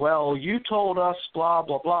so, well, you told us blah,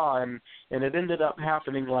 blah, blah, and it ended up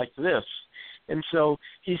happening like this. And so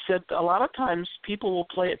he said a lot of times people will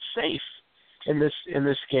play it safe in this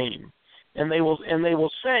game. And they will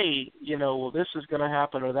say, well, this is going to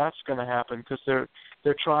happen or that's going to happen because they're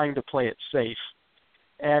trying to play it safe.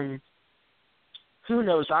 And who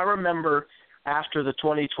knows? I remember after the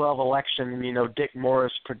 2012 election, Dick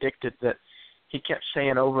Morris predicted that he kept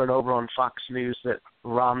saying over and over on Fox News that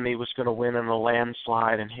Romney was going to win in a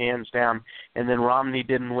landslide and hands down. And then Romney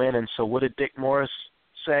didn't win. And so what did Dick Morris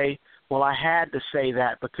say? Well, I had to say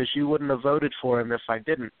that because you wouldn't have voted for him if I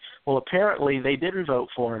didn't. Well, apparently they didn't vote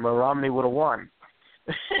for him, or Romney would have won.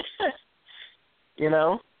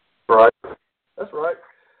 Right. That's right.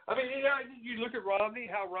 You look at Romney,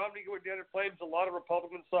 how Romney went down in flames. A lot of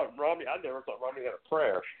Republicans thought Romney. I never thought Romney had a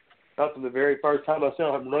prayer. Not from the very first time I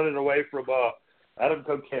saw him running away from Adam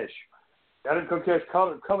Kokesh. Adam Kokesh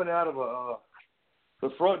coming out of the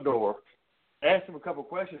front door, asked him a couple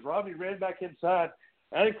questions. Romney ran back inside.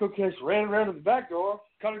 Adam Kokesh ran around to the back door,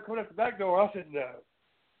 coming out the back door. I said, no,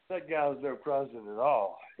 that guy was no president at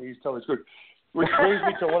all. He's totally screwed. Which brings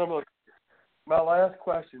me to one of my last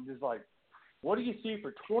questions is what do you see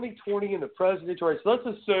for 2020 in the presidential race? Let's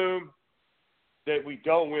assume that we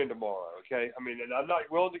don't win tomorrow, okay? And I'm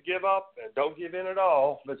not willing to give up and don't give in at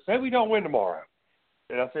all, but say we don't win tomorrow.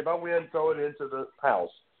 And I say if I win, throw it into the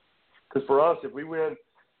House. Because for us, if we win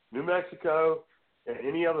New Mexico and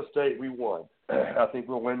any other state, we won. I think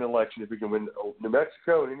we'll win the election if we can win New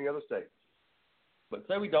Mexico and any other state. But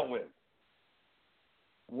say we don't win.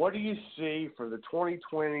 What do you see for the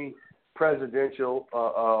 2020 presidential,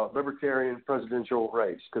 Libertarian presidential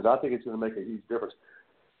race? Because I think it's going to make a huge difference.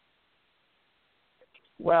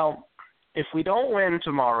 Well, if we don't win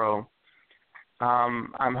tomorrow,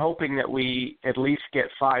 I'm hoping that we at least get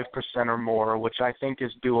 5% or more, which I think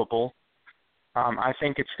is doable. I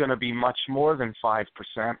think it's going to be much more than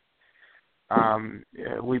 5%.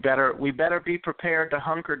 We better be prepared to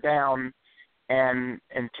hunker down and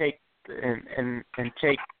take the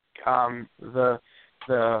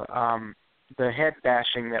head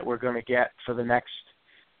bashing that we're going to get for the next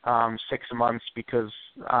 6 months, because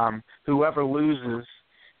whoever loses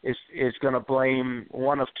is going to blame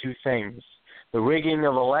one of two things: the rigging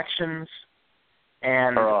of elections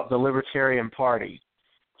and the Libertarian Party.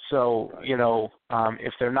 So,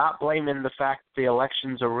 if they're not blaming the fact the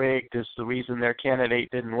elections are rigged as the reason their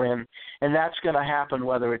candidate didn't win, and that's going to happen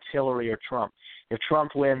whether it's Hillary or Trump. If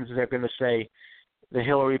Trump wins, they're going to say, the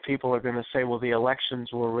Hillary people are going to say, well, the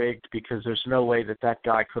elections were rigged because there's no way that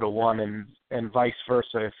guy could have won, and vice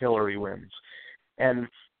versa if Hillary wins. And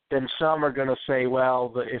then some are going to say,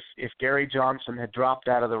 well, if Gary Johnson had dropped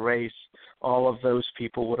out of the race, all of those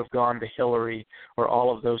people would have gone to Hillary, or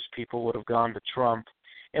all of those people would have gone to Trump.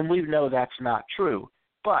 And we know that's not true.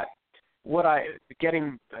 But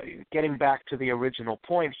getting back to the original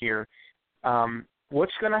point here,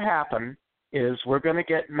 what's going to happen is we're going to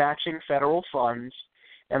get matching federal funds,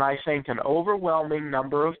 and I think an overwhelming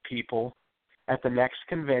number of people at the next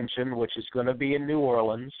convention, which is going to be in New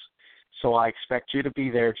Orleans, so I expect you to be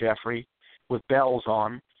there, Jeffrey, with bells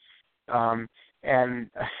on. And and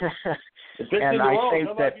I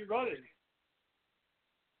think that.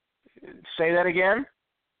 Say that again.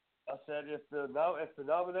 I said if the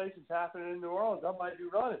nominations happen in New Orleans, I might be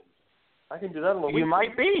running. I can do that on the weekend.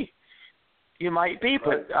 You might be,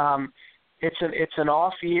 but it's an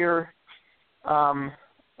off year convention.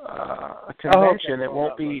 Okay. It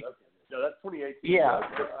won't be. Okay. No, that's 2018. Yeah.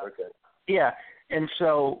 Okay. Yeah. And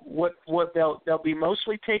so what they'll be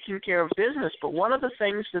mostly taking care of business, but one of the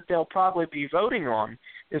things that they'll probably be voting on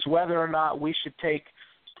is whether or not we should take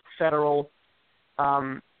federal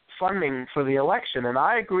funding for the election. And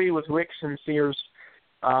I agree with Rick Sincere's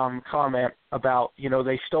comment about,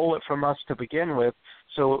 they stole it from us to begin with,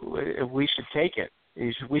 so we should take it.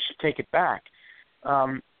 We should take it back.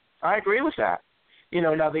 I agree with that.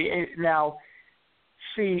 Now,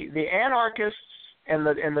 see, the anarchists and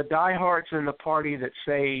the diehards in the party that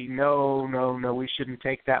say, no, we shouldn't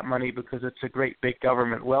take that money because it's a great big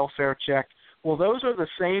government welfare check. Well, those are the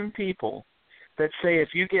same people that say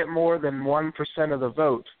if you get more than 1% of the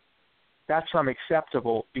vote, that's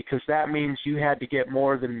unacceptable because that means you had to get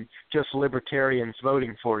more than just libertarians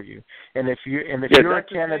voting for you. And if you're a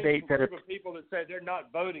candidate that group of people that say they're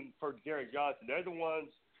not voting for Gary Johnson, they're the ones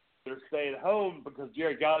that are staying home because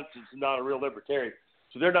Gary Johnson's not a real libertarian.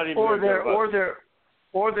 So they're not even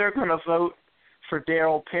or they're going to vote for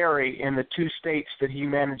Darryl Perry in the 2 states that he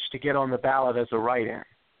managed to get on the ballot as a write-in.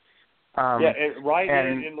 And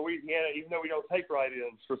write-in in Louisiana, even though we don't take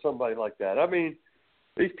write-ins for somebody like that. I mean,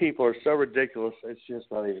 these people are so ridiculous. It's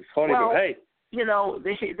just not even funny. Well, but hey,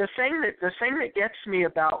 the thing that gets me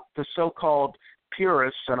about the so-called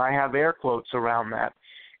purists, and I have air quotes around that,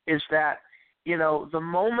 is that the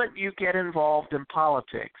moment you get involved in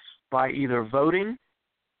politics by either voting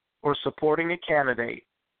or supporting a candidate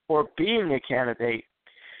or being a candidate,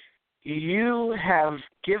 you have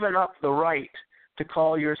given up the right to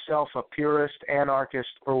call yourself a purist, anarchist,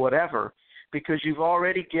 or whatever, because you've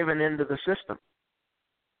already given into the system.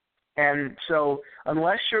 And so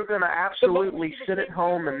unless you're going to absolutely sit at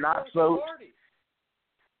home and not vote,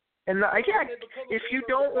 and again, if you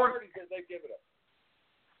don't want to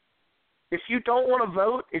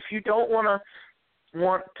vote, if you don't want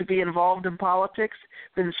to be involved in politics,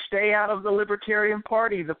 then stay out of the Libertarian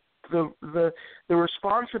Party. The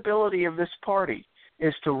responsibility of this party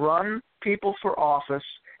is to run people for office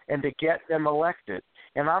and to get them elected.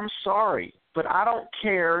 And I'm sorry, but I don't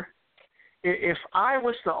care if I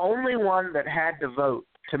was the only one that had to vote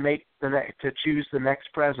to choose the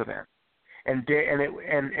next president, and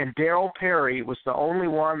Darryl Perry was the only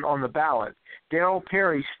one on the ballot. Darryl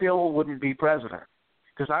Perry still wouldn't be president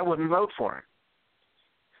because I wouldn't vote for him.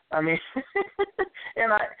 I mean,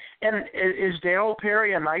 and is Darryl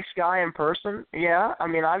Perry a nice guy in person? Yeah, I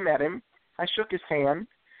mean, I met him. I shook his hand.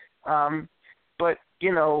 But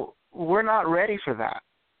we're not ready for that.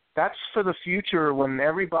 That's for the future when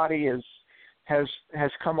everybody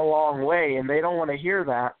has come a long way, and they don't want to hear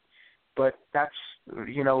that. But that's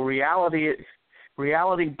reality.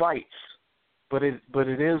 Reality bites, but it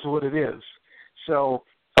is what it is. So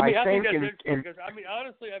I think because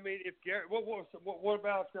honestly, if Gary, what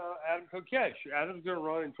about Adam Kokesh? Adam's going to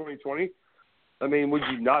run in 2020. I mean, would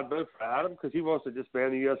you not vote for Adam because he wants to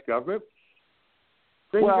disband the U.S. government?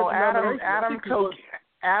 Well, Adam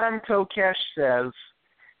Kokesh says,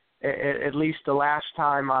 at least the last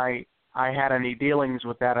time I had any dealings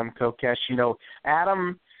with Adam Kokesh,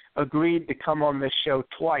 Adam agreed to come on this show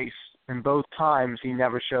twice, and both times he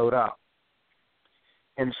never showed up.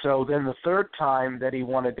 And so then the third time that he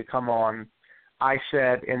wanted to come on, I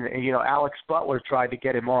said, and Alex Butler tried to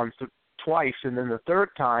get him on twice, and then the third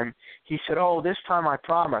time he said, oh, this time I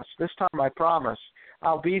promise,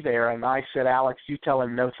 I'll be there. And I said, Alex, you tell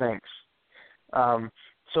him no thanks.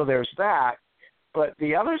 So there's that. But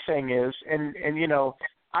the other thing is, and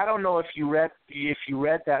I don't know if you read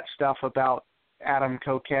that stuff about Adam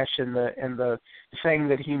Kokesh and the thing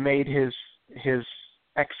that he made his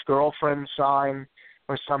ex-girlfriend sign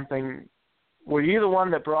or something. Were you the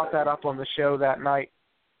one that brought that up on the show that night?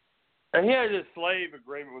 And he has a slave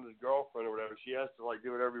agreement with his girlfriend or whatever. She has to like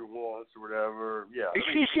do whatever he wants or whatever. Yeah.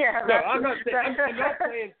 I mean, yeah. No, I'm not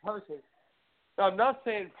saying person. No, I'm not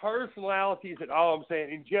saying personalities at all. I'm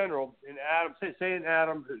saying in general. In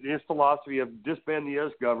Adam, his philosophy of disband the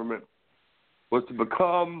U.S. government was to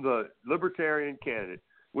become the Libertarian candidate.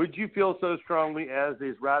 Would you feel so strongly as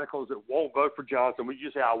these radicals that won't vote for Johnson? Would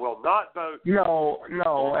you say I will not vote? No,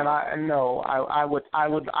 and I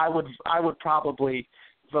would probably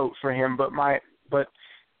vote for him, but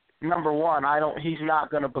number one, he's not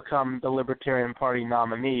going to become the Libertarian Party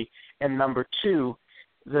nominee, and number two,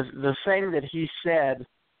 the thing that he said,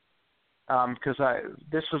 because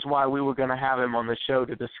this was why we were going to have him on the show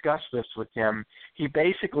to discuss this with him. He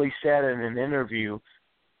basically said in an interview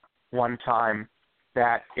one time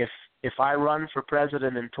that if I run for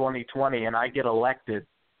president in 2020 and I get elected,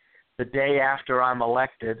 the day after I'm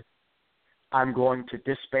elected, I'm going to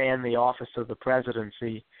disband the office of the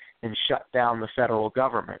presidency and shut down the federal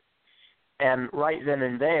government. And right then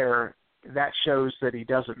and there, that shows that he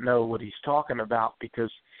doesn't know what he's talking about,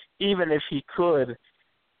 because even if he could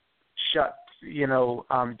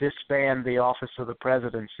disband the office of the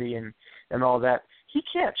presidency and all that, he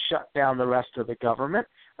can't shut down the rest of the government.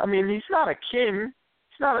 I mean, he's not a king.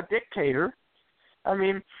 He's not a dictator. I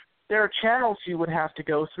mean, there are channels he would have to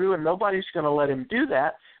go through, and nobody's going to let him do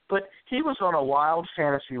that. But he was on a wild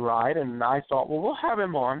fantasy ride, and I thought, well, we'll have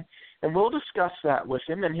him on, and we'll discuss that with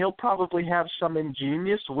him, and he'll probably have some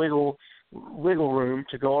ingenious wiggle room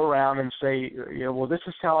to go around and say, well, this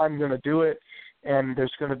is how I'm going to do it, and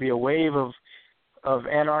there's going to be a wave of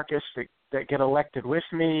anarchists that get elected with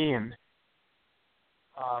me, and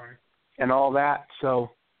all that.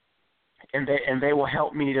 So, and they will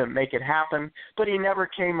help me to make it happen. But he never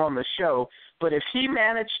came on the show. But if he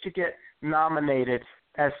managed to get nominated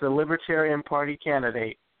as the Libertarian Party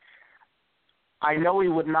candidate, I know he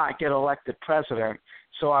would not get elected president,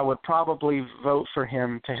 so I would probably vote for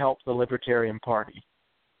him to help the Libertarian Party.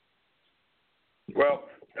 Well,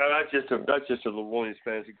 that's just a little one of these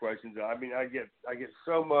fantasy questions. I mean, I get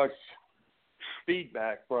so much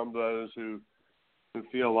feedback from those who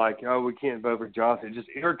feel like, oh, we can't vote for Johnson. It just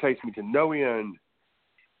irritates me to no end.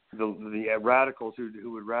 The radicals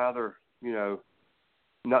who would rather,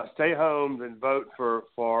 not stay home than vote for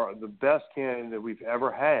the best candidate we've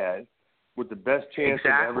ever had, with the best chance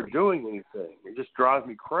of ever doing anything. It just drives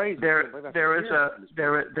me crazy. There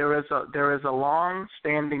is a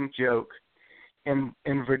long-standing joke in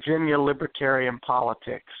Virginia Libertarian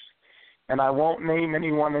politics, and I won't name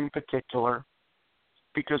anyone in particular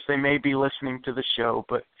because they may be listening to the show,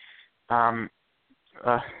 but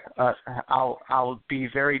I'll be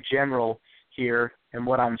very general here in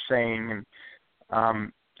what I'm saying,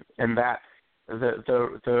 and that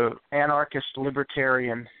the anarchist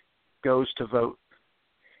libertarian goes to vote,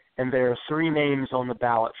 and there are three names on the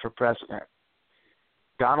ballot for president: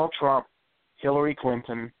 Donald Trump, Hillary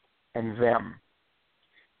Clinton, and them.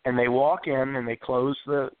 And they walk in and they close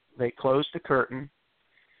the curtain,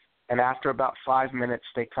 and after about 5 minutes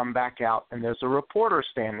they come back out, and there's a reporter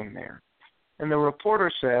standing there, and the reporter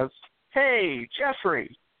says, "Hey,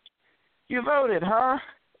 Jeffry, you voted, huh?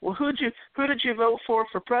 Well, who did you vote for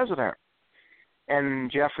president?" And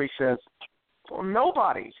Jeffry says, "Well,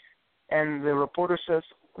 nobody." And the reporter says,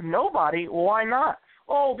 "Nobody? Why not?"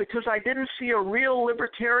 "Oh, because I didn't see a real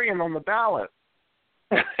libertarian on the ballot."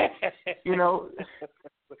 I mean,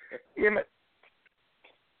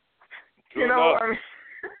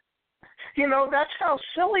 that's how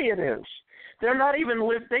silly it is. They're not even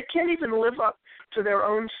they can't even live up to their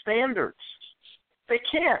own standards. They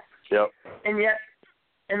can't. Yep.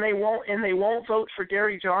 And they won't vote for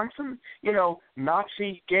Gary Johnson.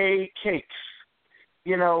 Nazi gay cakes.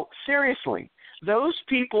 Seriously, those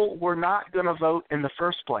people were not going to vote in the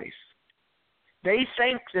first place. They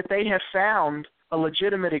think that they have found a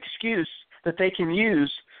legitimate excuse that they can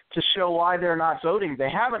use to show why they're not voting. They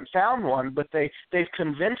haven't found one, but they've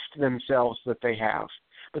convinced themselves that they have.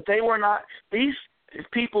 But they were not. These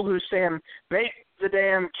people who stand, bake the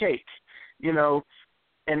damn cake,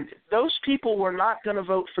 and those people were not going to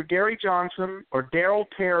vote for Gary Johnson or Darryl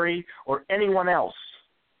Perry or anyone else.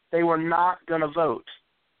 They were not going to vote.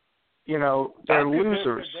 They're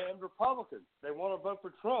losers. They're damn Republicans. They want to vote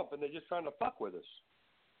for Trump, and they're just trying to fuck with us.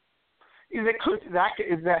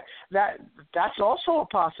 That's also a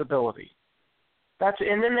possibility.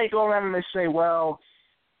 And then they go around and they say, well,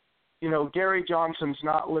 Gary Johnson's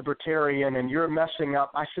not libertarian, and you're messing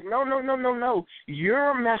up. I said, no.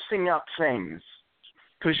 You're messing up things.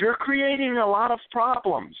 because you're creating a lot of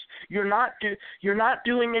problems. You're not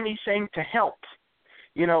doing anything to help.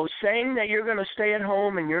 You know, saying that you're going to stay at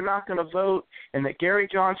home and you're not going to vote, and that Gary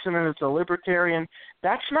Johnson is a libertarian,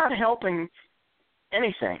 that's not helping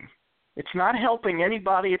anything. It's not helping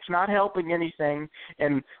anybody. It's not helping anything.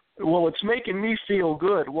 And, well, it's making me feel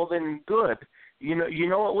good. Well, then good. You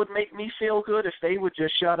know what would make me feel good? If they would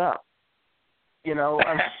just shut up. You know.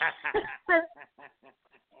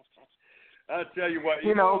 I'll tell you what.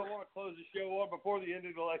 You know, I want to close the show on before the end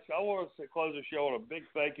of the election. I want to close the show on a big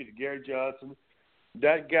thank you to Gary Johnson.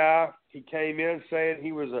 That guy, he came in saying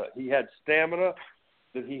he had stamina,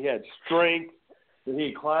 that he had strength, that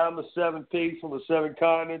he climbed the 7 peaks from the 7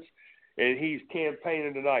 continents, and he's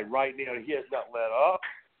campaigning tonight. Right now, he has not let up.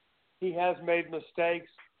 He has made mistakes,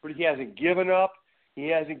 but he hasn't given up. He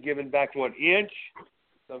hasn't given back 1 inch.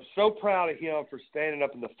 I'm so proud of him for standing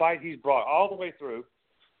up in the fight he's brought all the way through.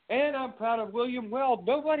 And I'm proud of William Weld.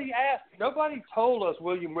 Nobody told us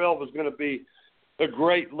William Weld was going to be a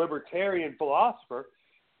great libertarian philosopher.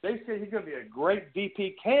 They said he's going to be a great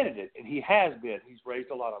VP candidate, and he has been. He's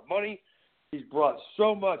raised a lot of money. He's brought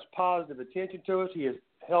so much positive attention to us. He has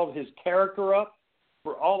held his character up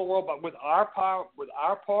for all the world. But with our power, with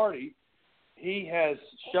our party, he has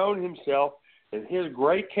shown himself and his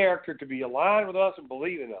great character to be aligned with us and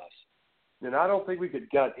believe in us. And I don't think we could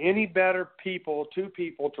get any better two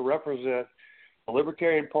people to represent the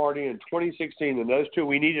Libertarian Party in 2016 than those two.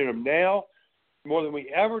 We needed them now more than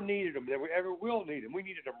we ever needed them, than we ever will need them. We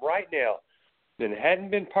needed them right now. And it hadn't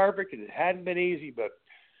been perfect and it hadn't been easy, but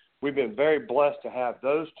we've been very blessed to have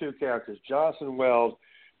those two characters, Johnson and Wells,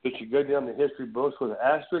 that should go down the history books with an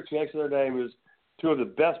asterisk next to their name as two of the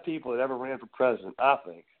best people that ever ran for president, I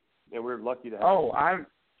think. And we're lucky to have them.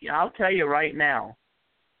 I'll tell you right now.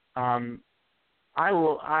 I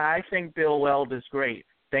think Bill Weld is great.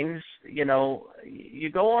 Things, you know, you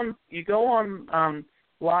go on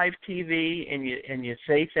live TV and you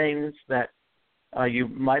say things that you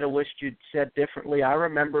might have wished you'd said differently. I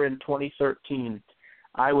remember in 2013,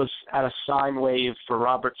 I was at a sign wave for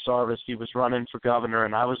Robert Sarvis. He was running for governor,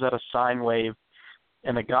 and I was at a sign wave,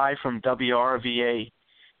 and a guy from WRVA,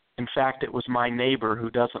 in fact, it was my neighbor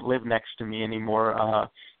who doesn't live next to me anymore,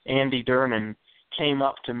 Andy Durnan, came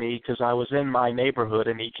up to me because I was in my neighborhood,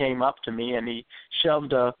 and he came up to me and he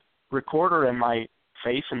shoved a recorder in my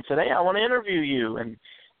face and said, "Hey, I want to interview you." And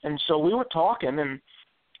so we were talking, and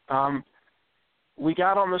we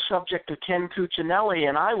got on the subject of Ken Cuccinelli,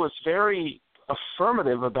 and I was very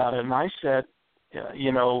affirmative about it, and I said,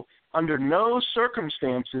 you know, under no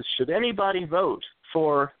circumstances should anybody vote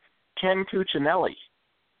for Ken Cuccinelli.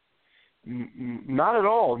 Not at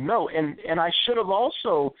all, no. And I should have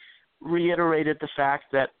also reiterated the fact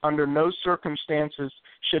that under no circumstances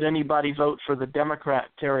should anybody vote for the Democrat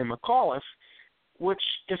Terry McAuliffe, which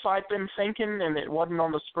if I'd been thinking and it wasn't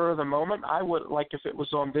on the spur of the moment, I would, like if it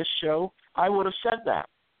was on this show, I would have said that.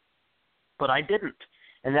 But I didn't.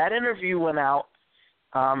 And that interview went out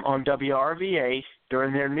on WRVA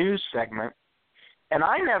during their news segment, and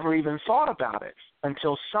I never even thought about it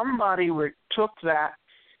until somebody took that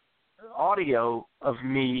audio of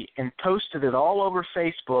me and posted it all over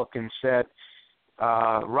Facebook and said,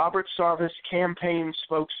 Robert Sarvis, campaign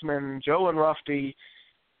spokesman Joe Enroughty,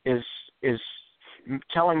 is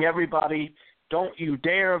telling everybody, don't you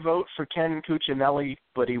dare vote for Ken Cuccinelli,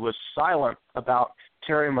 but he was silent about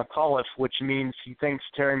Terry McAuliffe, which means he thinks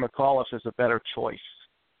Terry McAuliffe is a better choice.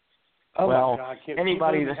 Oh, well, my God.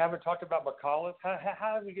 anybody that haven't talked about McAuliffe?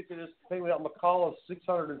 How did we get to this thing without McAuliffe's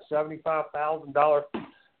 $675,000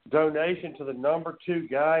 donation to the number 2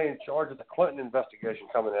 guy in charge of the Clinton investigation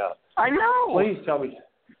coming out? I know. Please tell me.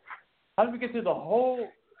 How did we get through the whole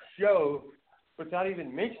show without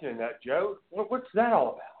even mentioning that, Joe? What's that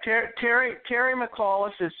all about? Terry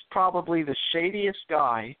McAuliffe is probably the shadiest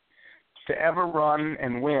guy to ever run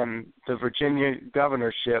and win the Virginia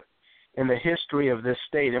governorship in the history of this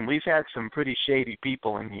state, and we've had some pretty shady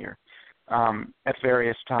people in here at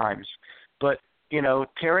various times. But, you know,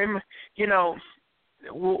 Terry, you know,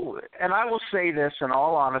 and I will say this in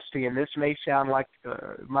all honesty, and this may sound like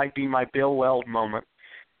might be my Bill Weld moment.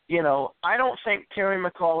 You know, I don't think Terry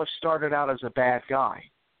McAuliffe started out as a bad guy.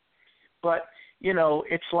 But, you know,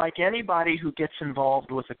 it's like anybody who gets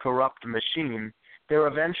involved with a corrupt machine, they're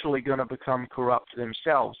eventually going to become corrupt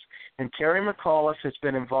themselves. And Terry McAuliffe has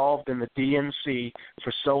been involved in the DNC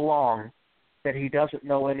for so long that he doesn't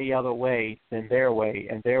know any other way than their way,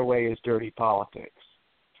 and their way is dirty politics.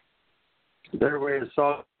 Their way is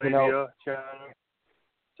Saudi Arabia, China,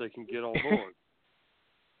 so they can get on board.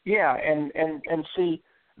 Yeah, and see,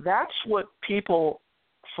 that's what people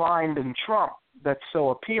find in Trump that's so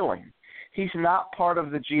appealing. he's not part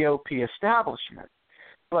of the GOP establishment.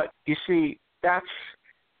 But you see, that's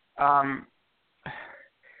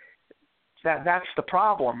the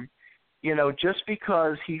problem. You know, just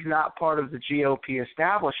because he's not part of the GOP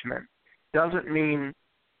establishment doesn't mean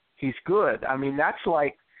he's good. I mean, that's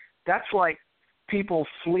like people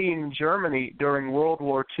fleeing Germany during World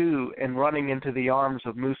War II and running into the arms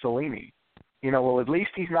of Mussolini. You know, well, at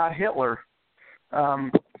least he's not Hitler.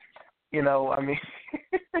 You know, I mean,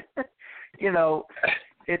 you know,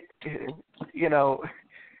 you know,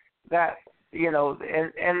 that, you know,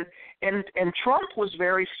 and Trump was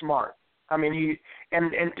very smart. I mean, he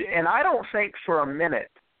and I don't think for a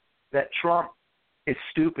minute that Trump is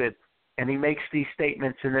stupid and he makes these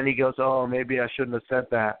statements and then he goes, oh, maybe I shouldn't have said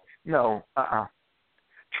that. No,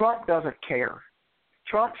 Trump doesn't care.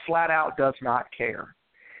 Trump flat out does not care.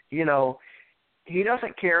 You know, he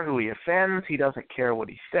doesn't care who he offends. He doesn't care what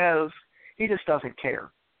he says. He just doesn't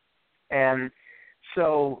care. And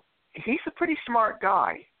so he's a pretty smart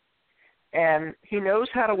guy. And he knows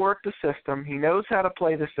how to work the system. He knows how to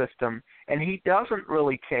play the system. And he doesn't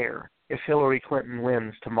really care if Hillary Clinton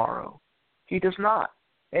wins tomorrow. He does not.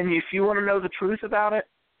 And if you want to know the truth about it,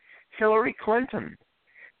 Hillary Clinton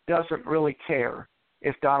doesn't really care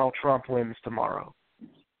if Donald Trump wins tomorrow.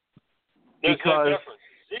 There's no difference.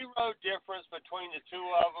 Zero difference between the two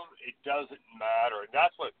of them. It doesn't matter. And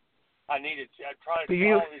that's what I needed to. I'm trying to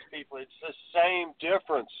tell these people. It's the same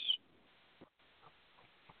difference.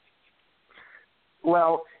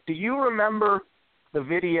 Well, do you remember the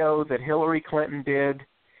video that Hillary Clinton did,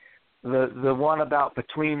 the one about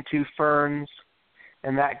Between Two Ferns,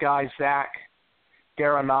 and that guy Zach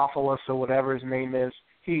Garianopoulos or whatever his name is,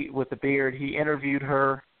 he with the beard, he interviewed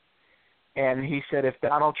her, and he said, if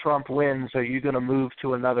Donald Trump wins, are you going to move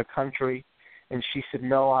to another country? And she said,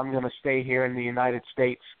 no, I'm going to stay here in the United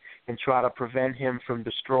States and try to prevent him from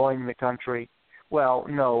destroying the country. Well,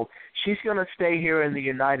 no, she's going to stay here in the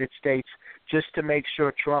United States just to make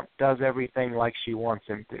sure Trump does everything like she wants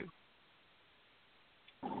him to.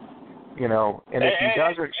 You know, and if he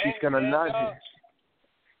doesn't, she's going to nudge him.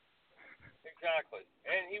 Exactly,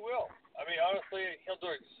 and he will. I mean, honestly, he'll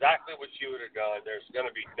do exactly what you would have done. There's going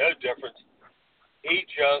to be no difference. They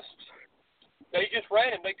just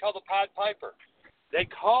ran him. They called the Pied Piper. They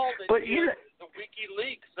called it the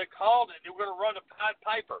WikiLeaks. They called it. They were going to run a Pied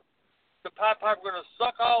Piper. The Pied Piper, we're going to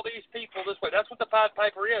suck all these people this way. That's what the Pied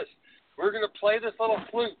Piper is. We're going to play this little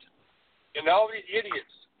flute, and all these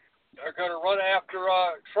idiots are going to run after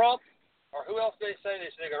Trump, or who else did they say?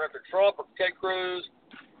 They said they're going to run after Trump or Ted Cruz.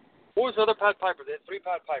 What was the other Pied Piper? They had 3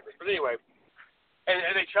 Pied Pipers. But anyway, and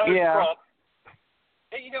they chose Trump.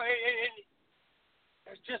 And, you know, and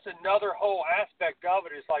there's just another whole aspect of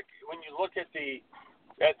it. It's like when you look at the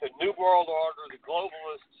New World Order, the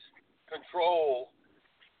globalists' control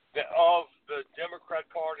of the Democrat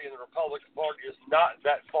Party and the Republican Party is not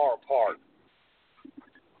that far apart.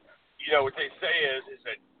 You know, what they say is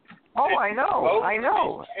that I know.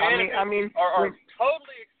 I mean, are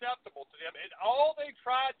totally acceptable to them, and all they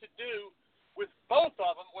tried to do with both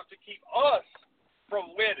of them was to keep us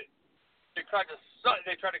from winning. They tried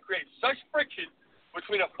to create such friction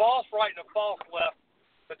between a false right and a false left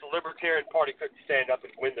that the Libertarian Party couldn't stand up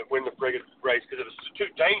and win the friggin' race because it was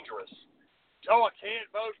too dangerous. Oh, I can't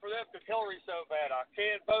vote for them because Hillary's so bad. I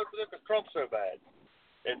can't vote for them because Trump's so bad.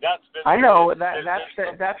 And that's been. I know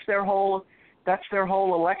that's their whole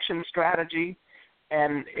election strategy,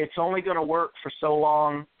 and it's only going to work for so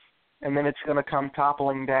long, and then it's going to come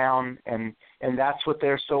toppling down, and that's what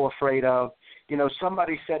they're so afraid of. You know,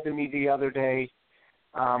 somebody said to me the other day,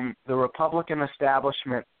 the Republican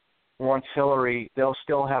establishment wants Hillary. They'll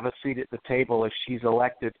still have a seat at the table if she's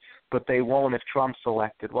elected, but they won't if Trump's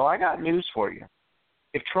elected. Well, I got news for you.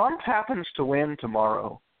 If Trump happens to win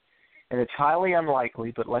tomorrow, and it's highly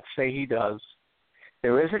unlikely, but let's say he does,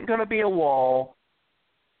 there isn't going to be a wall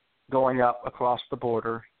going up across the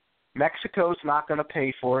border. Mexico's not going to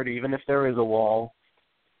pay for it, even if there is a wall.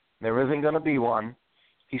 There isn't going to be one.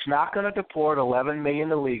 He's not going to deport 11 million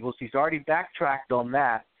illegals. He's already backtracked on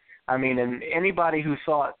that. I mean, and anybody who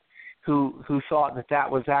thought that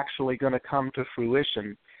was actually going to come to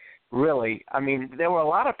fruition, really, I mean, there were a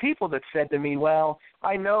lot of people that said to me, well,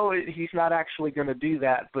 I know he's not actually going to do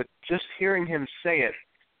that, but just hearing him say it,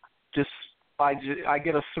 I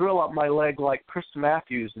get a thrill up my leg like Chris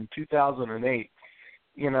Matthews in 2008.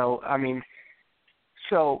 You know, I mean,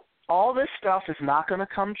 so all this stuff is not going to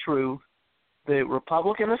come true. The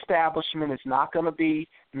Republican establishment is not going to be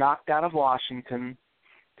knocked out of Washington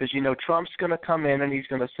because, you know, Trump's going to come in and he's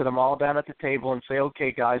going to sit them all down at the table and say,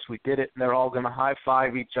 okay, guys, we did it, and they're all going to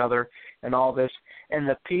high-five each other and all this. And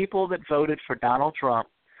the people that voted for Donald Trump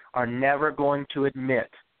are never going to admit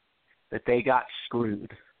that they got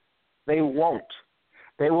screwed. They won't.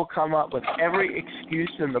 They will come up with every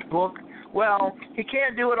excuse in the book. Well, he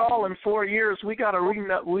can't do it all in 4 years. We got to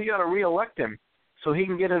reelect him so he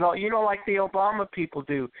can get it all. You know, like the Obama people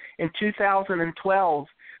do. In 2012,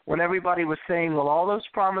 when everybody was saying, well, all those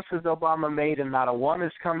promises Obama made and not a one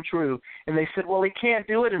has come true, and they said, well, he can't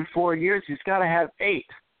do it in 4 years. He's got to have 8.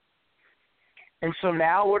 And so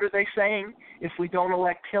now what are they saying? If we don't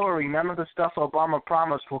elect Hillary, none of the stuff Obama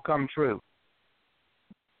promised will come true.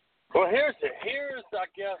 Well, here's I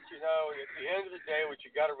guess, you know, at the end of the day, what you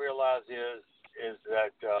got to realize is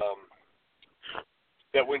that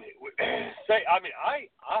that when I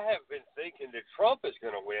have been thinking that Trump is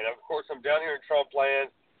going to win. Of course, I'm down here in Trump land,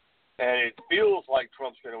 and it feels like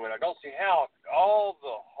Trump's going to win. I don't see how all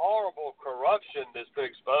the horrible corruption that's been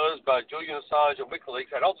exposed by Julian Assange and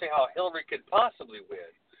WikiLeaks. I don't see how Hillary could possibly win.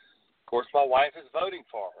 Of course, my wife is voting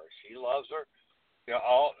for her. She loves her. You know,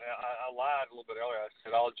 I lied a little bit earlier. I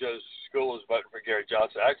said all Joe's school is voting for Gary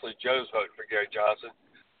Johnson. Actually, Joe's voting for Gary Johnson.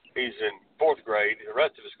 He's in 4th grade. The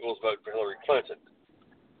rest of his school is voting for Hillary Clinton.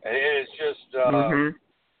 And it's just,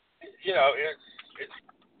 you know,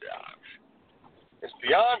 it's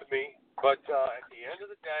beyond me. But at the end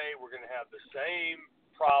of the day, we're going to have the same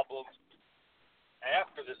problems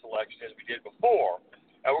after this election as we did before.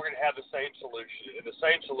 And we're going to have the same solution. And the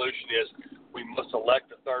same solution is we must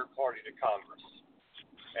elect a third party to Congress.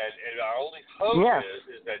 And our only hope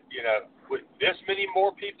is that, you know, with this many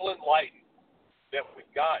more people enlightened that we've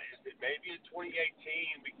got, is that maybe in 2018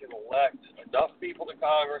 we can elect enough people to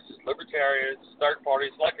Congress, libertarians, third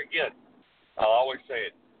parties. Like, again, I'll always say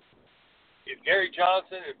it. If Gary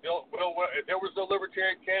Johnson and if there was no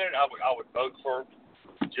libertarian candidate, I would vote for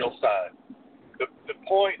Jill Stein. The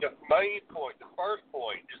main point, the first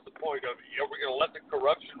point is the point of, are we going to let the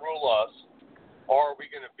corruption rule us? Or are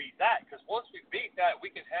we going to beat that? Because once we beat that,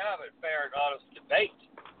 we can have a fair and honest debate.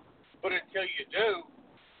 But until you do,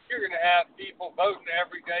 you're going to have people voting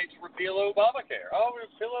every day to repeal Obamacare. Oh,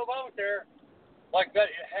 repeal Obamacare. Like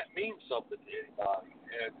that, it means something to anybody.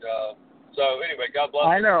 And so, anyway, God bless.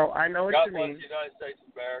 I know what you mean. God bless the United States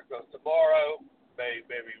of America. Tomorrow, may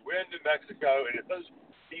we win New Mexico. And if those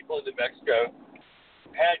people in New Mexico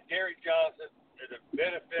had Gary Johnson as a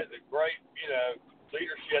benefit, the great, you know,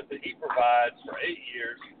 leadership that he provides for 8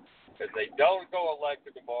 years, if they don't go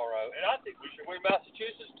elected tomorrow, and I think we should win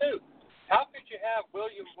Massachusetts too. How could you have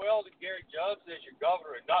William Weld and Gary Johnson as your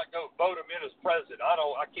governor and not go vote him in as president? I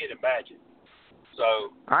can't imagine.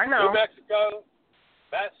 So I know. New Mexico,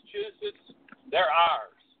 Massachusetts, they're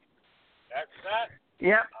ours. After that,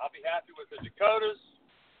 I'll be happy with the Dakotas,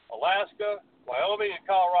 Alaska, Wyoming, and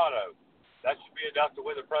Colorado. That should be enough to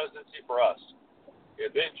win the presidency for us. And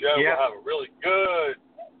then Joe will have a really good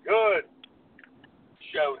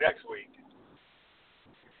show next week.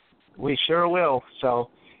 We sure will. So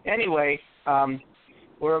anyway,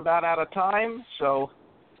 we're about out of time. So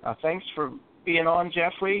thanks for being on,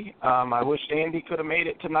 Jeffrey. I wish Andy could have made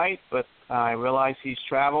it tonight, but I realize he's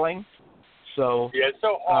traveling. So yeah, it's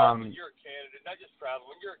so hard when you're a candidate, not just traveling.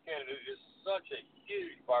 When you're a candidate, it is such a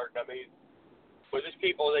huge burden. I mean, with these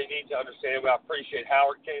people, they need to understand. I appreciate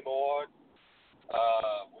Howard came on.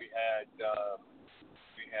 We had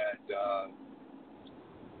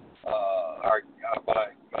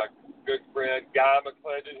my good friend Guy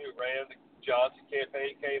McClendon, who ran the Johnson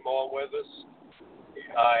campaign, came on with us.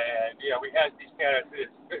 And you know, we had these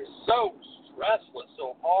candidates. It's so stressful, it's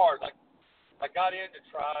so hard. Like I got into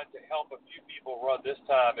trying to help a few people run this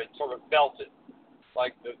time, and sort of felt it.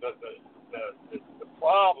 Like the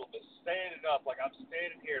problem is standing up. Like I'm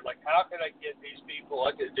standing here. Like how can I get these people?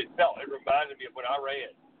 Like it reminded me of when I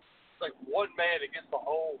ran. It's like one man against the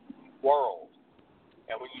whole world.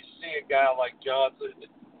 And when you see a guy like Johnson and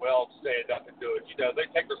Weld stand up and do it, you know they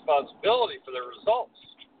take responsibility for their results.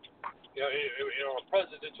 You know, on a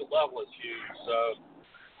presidential level, it's huge. So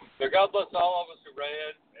God bless all of us who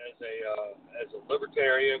ran as a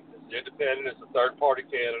libertarian, as an independent, as a third party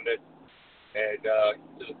candidate. And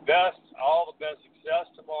to the best, all the best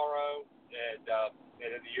success tomorrow and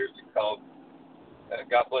in the years to come.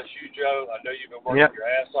 God bless you, Joe. I know you've been working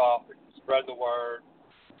your ass off and spreading the word.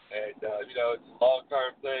 And, you know, it's a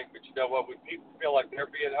long-term thing. But you know what? When people feel like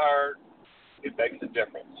they're being heard, it makes a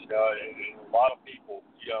difference. You know, and a lot of people,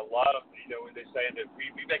 when they say that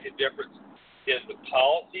we make a difference in the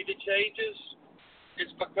policy that changes,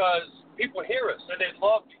 it's because people hear us and they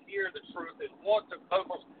love to hear the truth and want to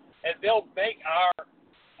vote for us. And they'll make our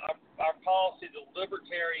policy, the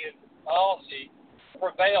libertarian policy,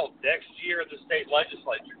 prevail next year in the state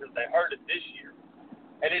legislature because they heard it this year.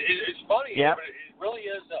 And it's funny, but it really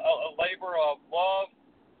is a labor of love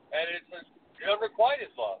and it's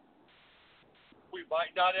unrequited love. We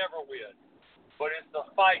might not ever win, but it's the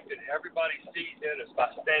fight that everybody sees in us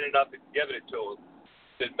by standing up and giving it to them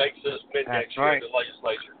that makes us win next year in the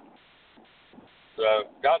legislature.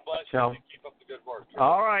 So, God bless you and keep up the good work.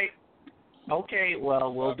 All right. Okay,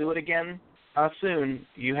 well, we'll do it again soon.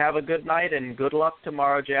 You have a good night and good luck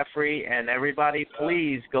tomorrow, Jeffrey. And everybody,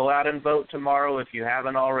 please go out and vote tomorrow if you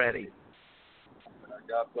haven't already.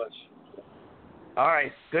 God bless you. All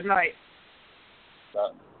right. Good night.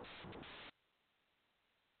 Bye.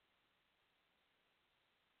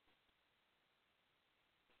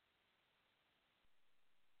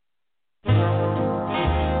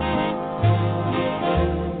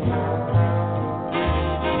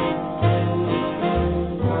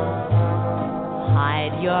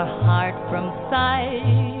 Your heart from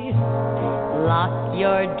sight, lock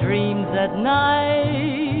your dreams at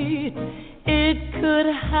night. It could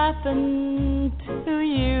happen to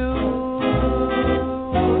you.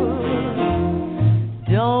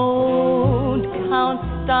 Don't count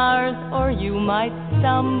stars or you might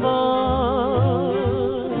stumble.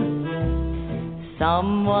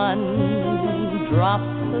 Someone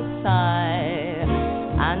drops a sigh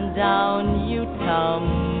and down you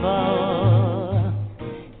tumble.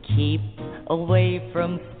 Keep away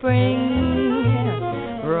from spring,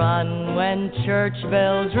 run when church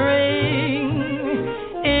bells ring.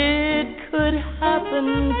 It could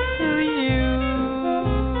happen to you.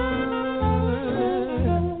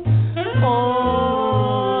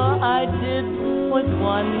 All I did was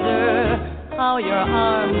wonder how your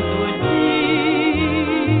arms would be,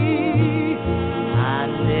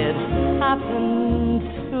 and it happened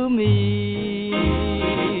to me.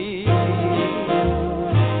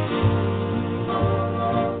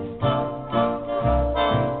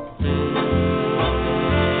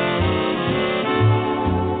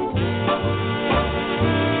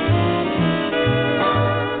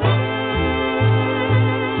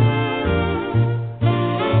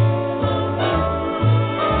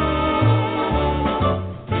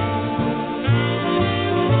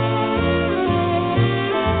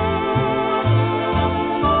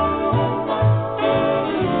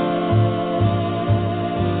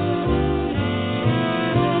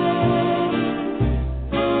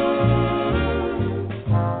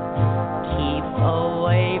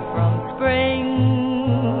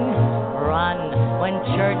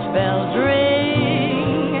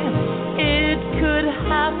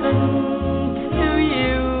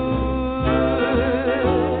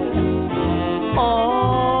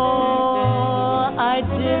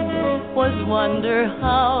 Wonder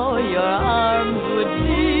how your arms